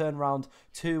quick turnaround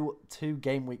to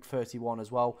Game Week 31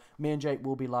 as well. Me and Jake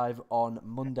will be live on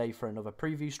Monday for another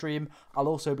preview stream. I'll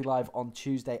also be live on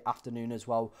Tuesday afternoon as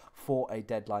well for a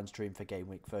deadline stream for Game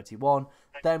Week 31.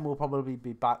 Then we'll probably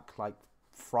be back like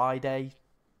Friday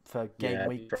for Game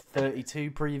Week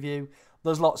 32 preview.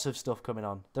 There's lots of stuff coming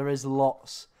on. There is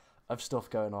lots of stuff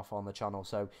going off on the channel.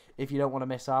 So if you don't want to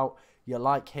miss out, you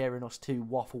like hearing us two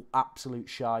waffle absolute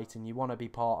shite and you want to be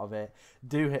part of it,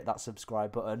 do hit that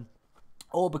subscribe button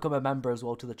or become a member as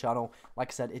well to the channel.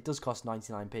 Like I said, it does cost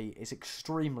 99p. It's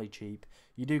extremely cheap.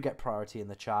 You do get priority in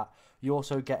the chat. You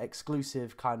also get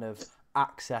exclusive kind of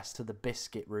access to the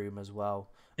biscuit room as well.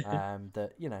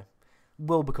 That, you know,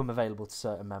 will become available to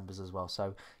certain members as well.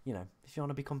 So, you know, if you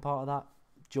want to become part of that,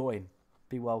 join.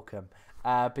 Be welcome.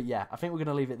 But yeah, I think we're going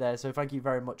to leave it there. So thank you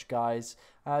very much, guys.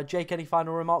 Jake, any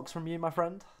final remarks from you, my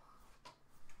friend?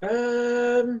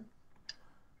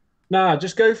 Nah,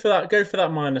 just go for that. Go for that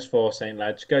 -4, Saint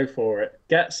Ledge. Go for it.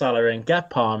 Get Salah in. Get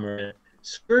Palmer in.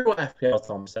 Screw what FPL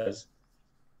Tom says.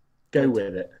 Go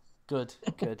with it. Good.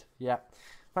 Yeah.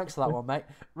 Thanks for that one, mate.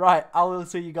 Right, I will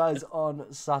see you guys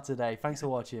on Saturday. Thanks for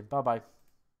watching. Bye-bye.